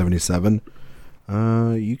McQuaid77.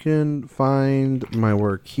 You can find my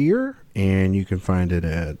work here, and you can find it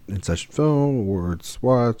at In Session Film, Awards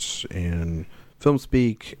Watch, and Film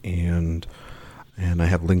Speak, and I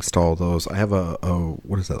have links to all those. I have a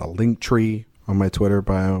link tree on my Twitter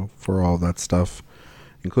bio for all that stuff,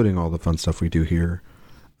 including all the fun stuff we do here.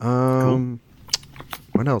 Cool.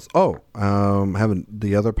 What else? Oh, having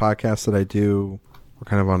the other podcast that I do, we're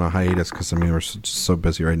kind of on a hiatus because we're just so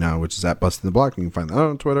busy right now, which is at Busting the Block. You can find that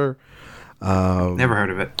on Twitter. Never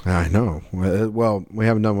heard of it. I know. Well, we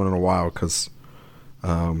haven't done one in a while because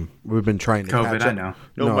we've been trying to COVID, catch up. I know.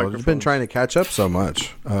 We've been trying to catch up so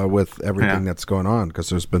much with everything that's going on because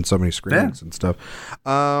there's been so many screenings and stuff.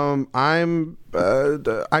 I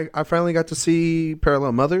finally got to see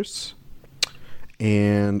Parallel Mothers,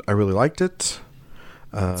 and I really liked it.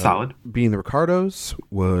 Solid. Being the Ricardos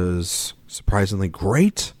was surprisingly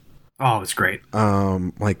great. Oh, it's great.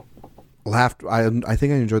 Laughed. I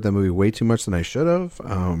think I enjoyed that movie way too much than I should have.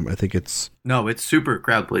 I think it's super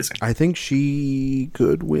crowd pleasing. I think she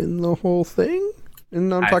could win the whole thing.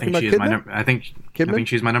 And I'm talking about Kidman. I think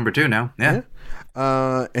she's my number 2 now. Yeah.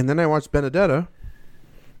 And then I watched Benedetta,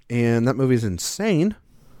 and that movie's insane.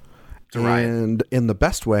 It's a riot. And in the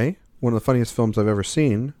best way, one of the funniest films I've ever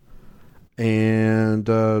seen. And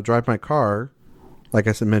Drive My Car, like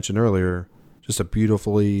I mentioned earlier, just a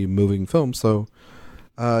beautifully moving film. So,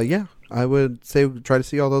 yeah, I would say try to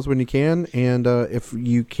see all those when you can. And if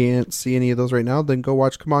you can't see any of those right now, then go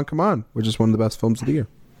watch Come On, Come On, which is one of the best films of the year.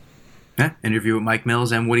 Yeah, interview with Mike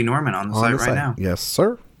Mills and Woody Norman on the site right now. Yes,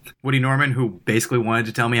 sir. Woody Norman, who basically wanted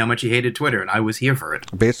to tell me how much he hated Twitter, and I was here for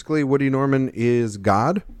it. Basically, Woody Norman is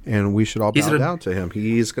God, and we should all bow down to him.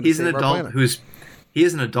 He's going to save our planet. He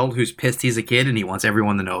is an adult who's pissed he's a kid, and he wants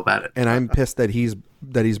everyone to know about it. And I'm pissed that he's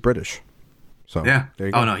British. So yeah. There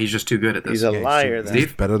you go. Oh no, he's just too good at this. He's a liar. Then.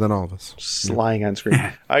 He's better than all of us. Just lying on screen.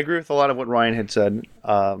 I agree with a lot of what Ryan had said,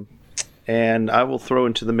 and I will throw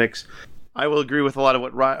into the mix. I will agree with a lot of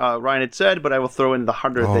what Ryan had said, but I will throw in the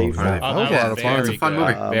 100th Day Film. That was a lot of fun. It's a fun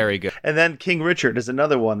movie. Very good. And then King Richard is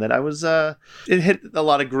another one that I was. It hit a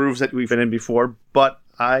lot of grooves that we've been in before, but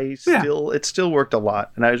it still worked a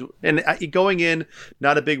lot. And going in,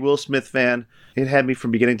 not a big Will Smith fan. It had me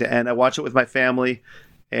from beginning to end. I watched it with my family,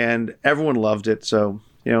 and everyone loved it. So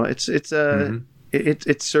it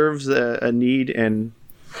serves a need, and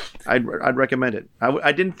I'd recommend it.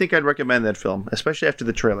 I didn't think I'd recommend that film, especially after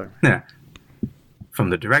the trailer. Yeah. From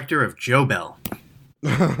the director of Joe Bell.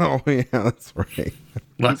 Oh yeah, that's right.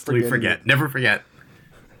 Lest we forget. Never forget.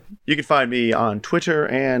 You can find me on Twitter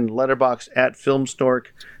and Letterboxd at FilmStork.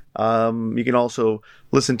 You can also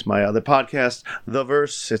listen to my other podcast, The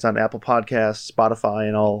Verse. It's on Apple Podcasts, Spotify,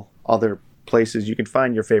 and all other places you can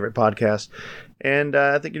find your favorite podcast. And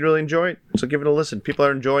I think you'd really enjoy it, so give it a listen. People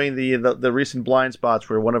are enjoying the recent blind spots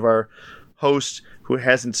where one of our hosts who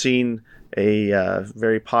hasn't seen a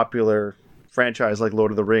very popular franchise like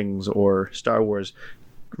Lord of the Rings or Star Wars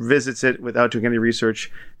visits it without doing any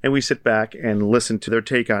research, and we sit back and listen to their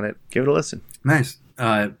take on it. Give it a listen. Nice.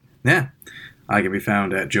 Yeah. I can be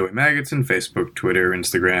found at Joey Magidson, Facebook, Twitter,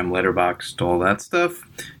 Instagram, Letterboxd, all that stuff.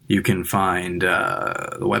 You can find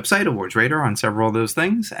the website, Awards Radar, on several of those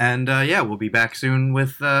things. And we'll be back soon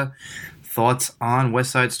with thoughts on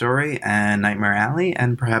West Side Story and Nightmare Alley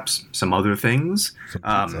and perhaps some other things.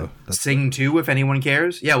 Sing 2, if anyone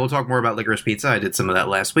cares. Yeah, we'll talk more about Licorice Pizza. I did some of that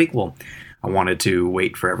last week. Well, I wanted to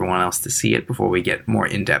wait for everyone else to see it before we get more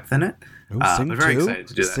in-depth in it. I'm very excited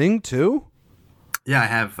to do that. Sing 2?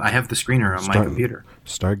 Yeah, I have the screener on my computer.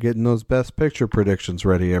 Start getting those Best Picture predictions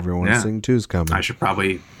ready, everyone. Yeah. Sing 2's coming. I should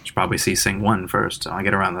probably see Sing 1 first. I'll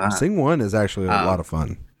get around to that. Sing 1 is actually a lot of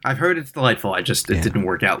fun. I've heard it's delightful. It didn't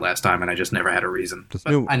work out last time, and I just never had a reason.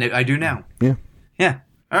 I do now. Yeah. Yeah.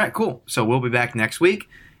 All right, cool. So we'll be back next week.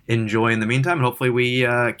 Enjoy in the meantime, and hopefully we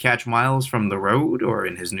catch Miles from the road or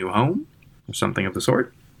in his new home or something of the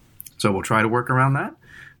sort. So we'll try to work around that.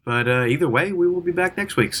 But either way, we will be back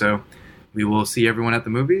next week. So we will see everyone at the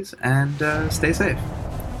movies, and stay safe.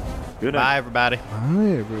 Good night. Bye, everybody.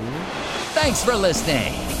 Hi, everyone. Thanks for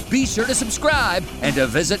listening. Be sure to subscribe and to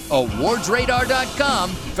visit awardsradar.com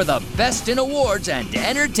for the best in awards and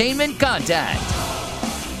entertainment content.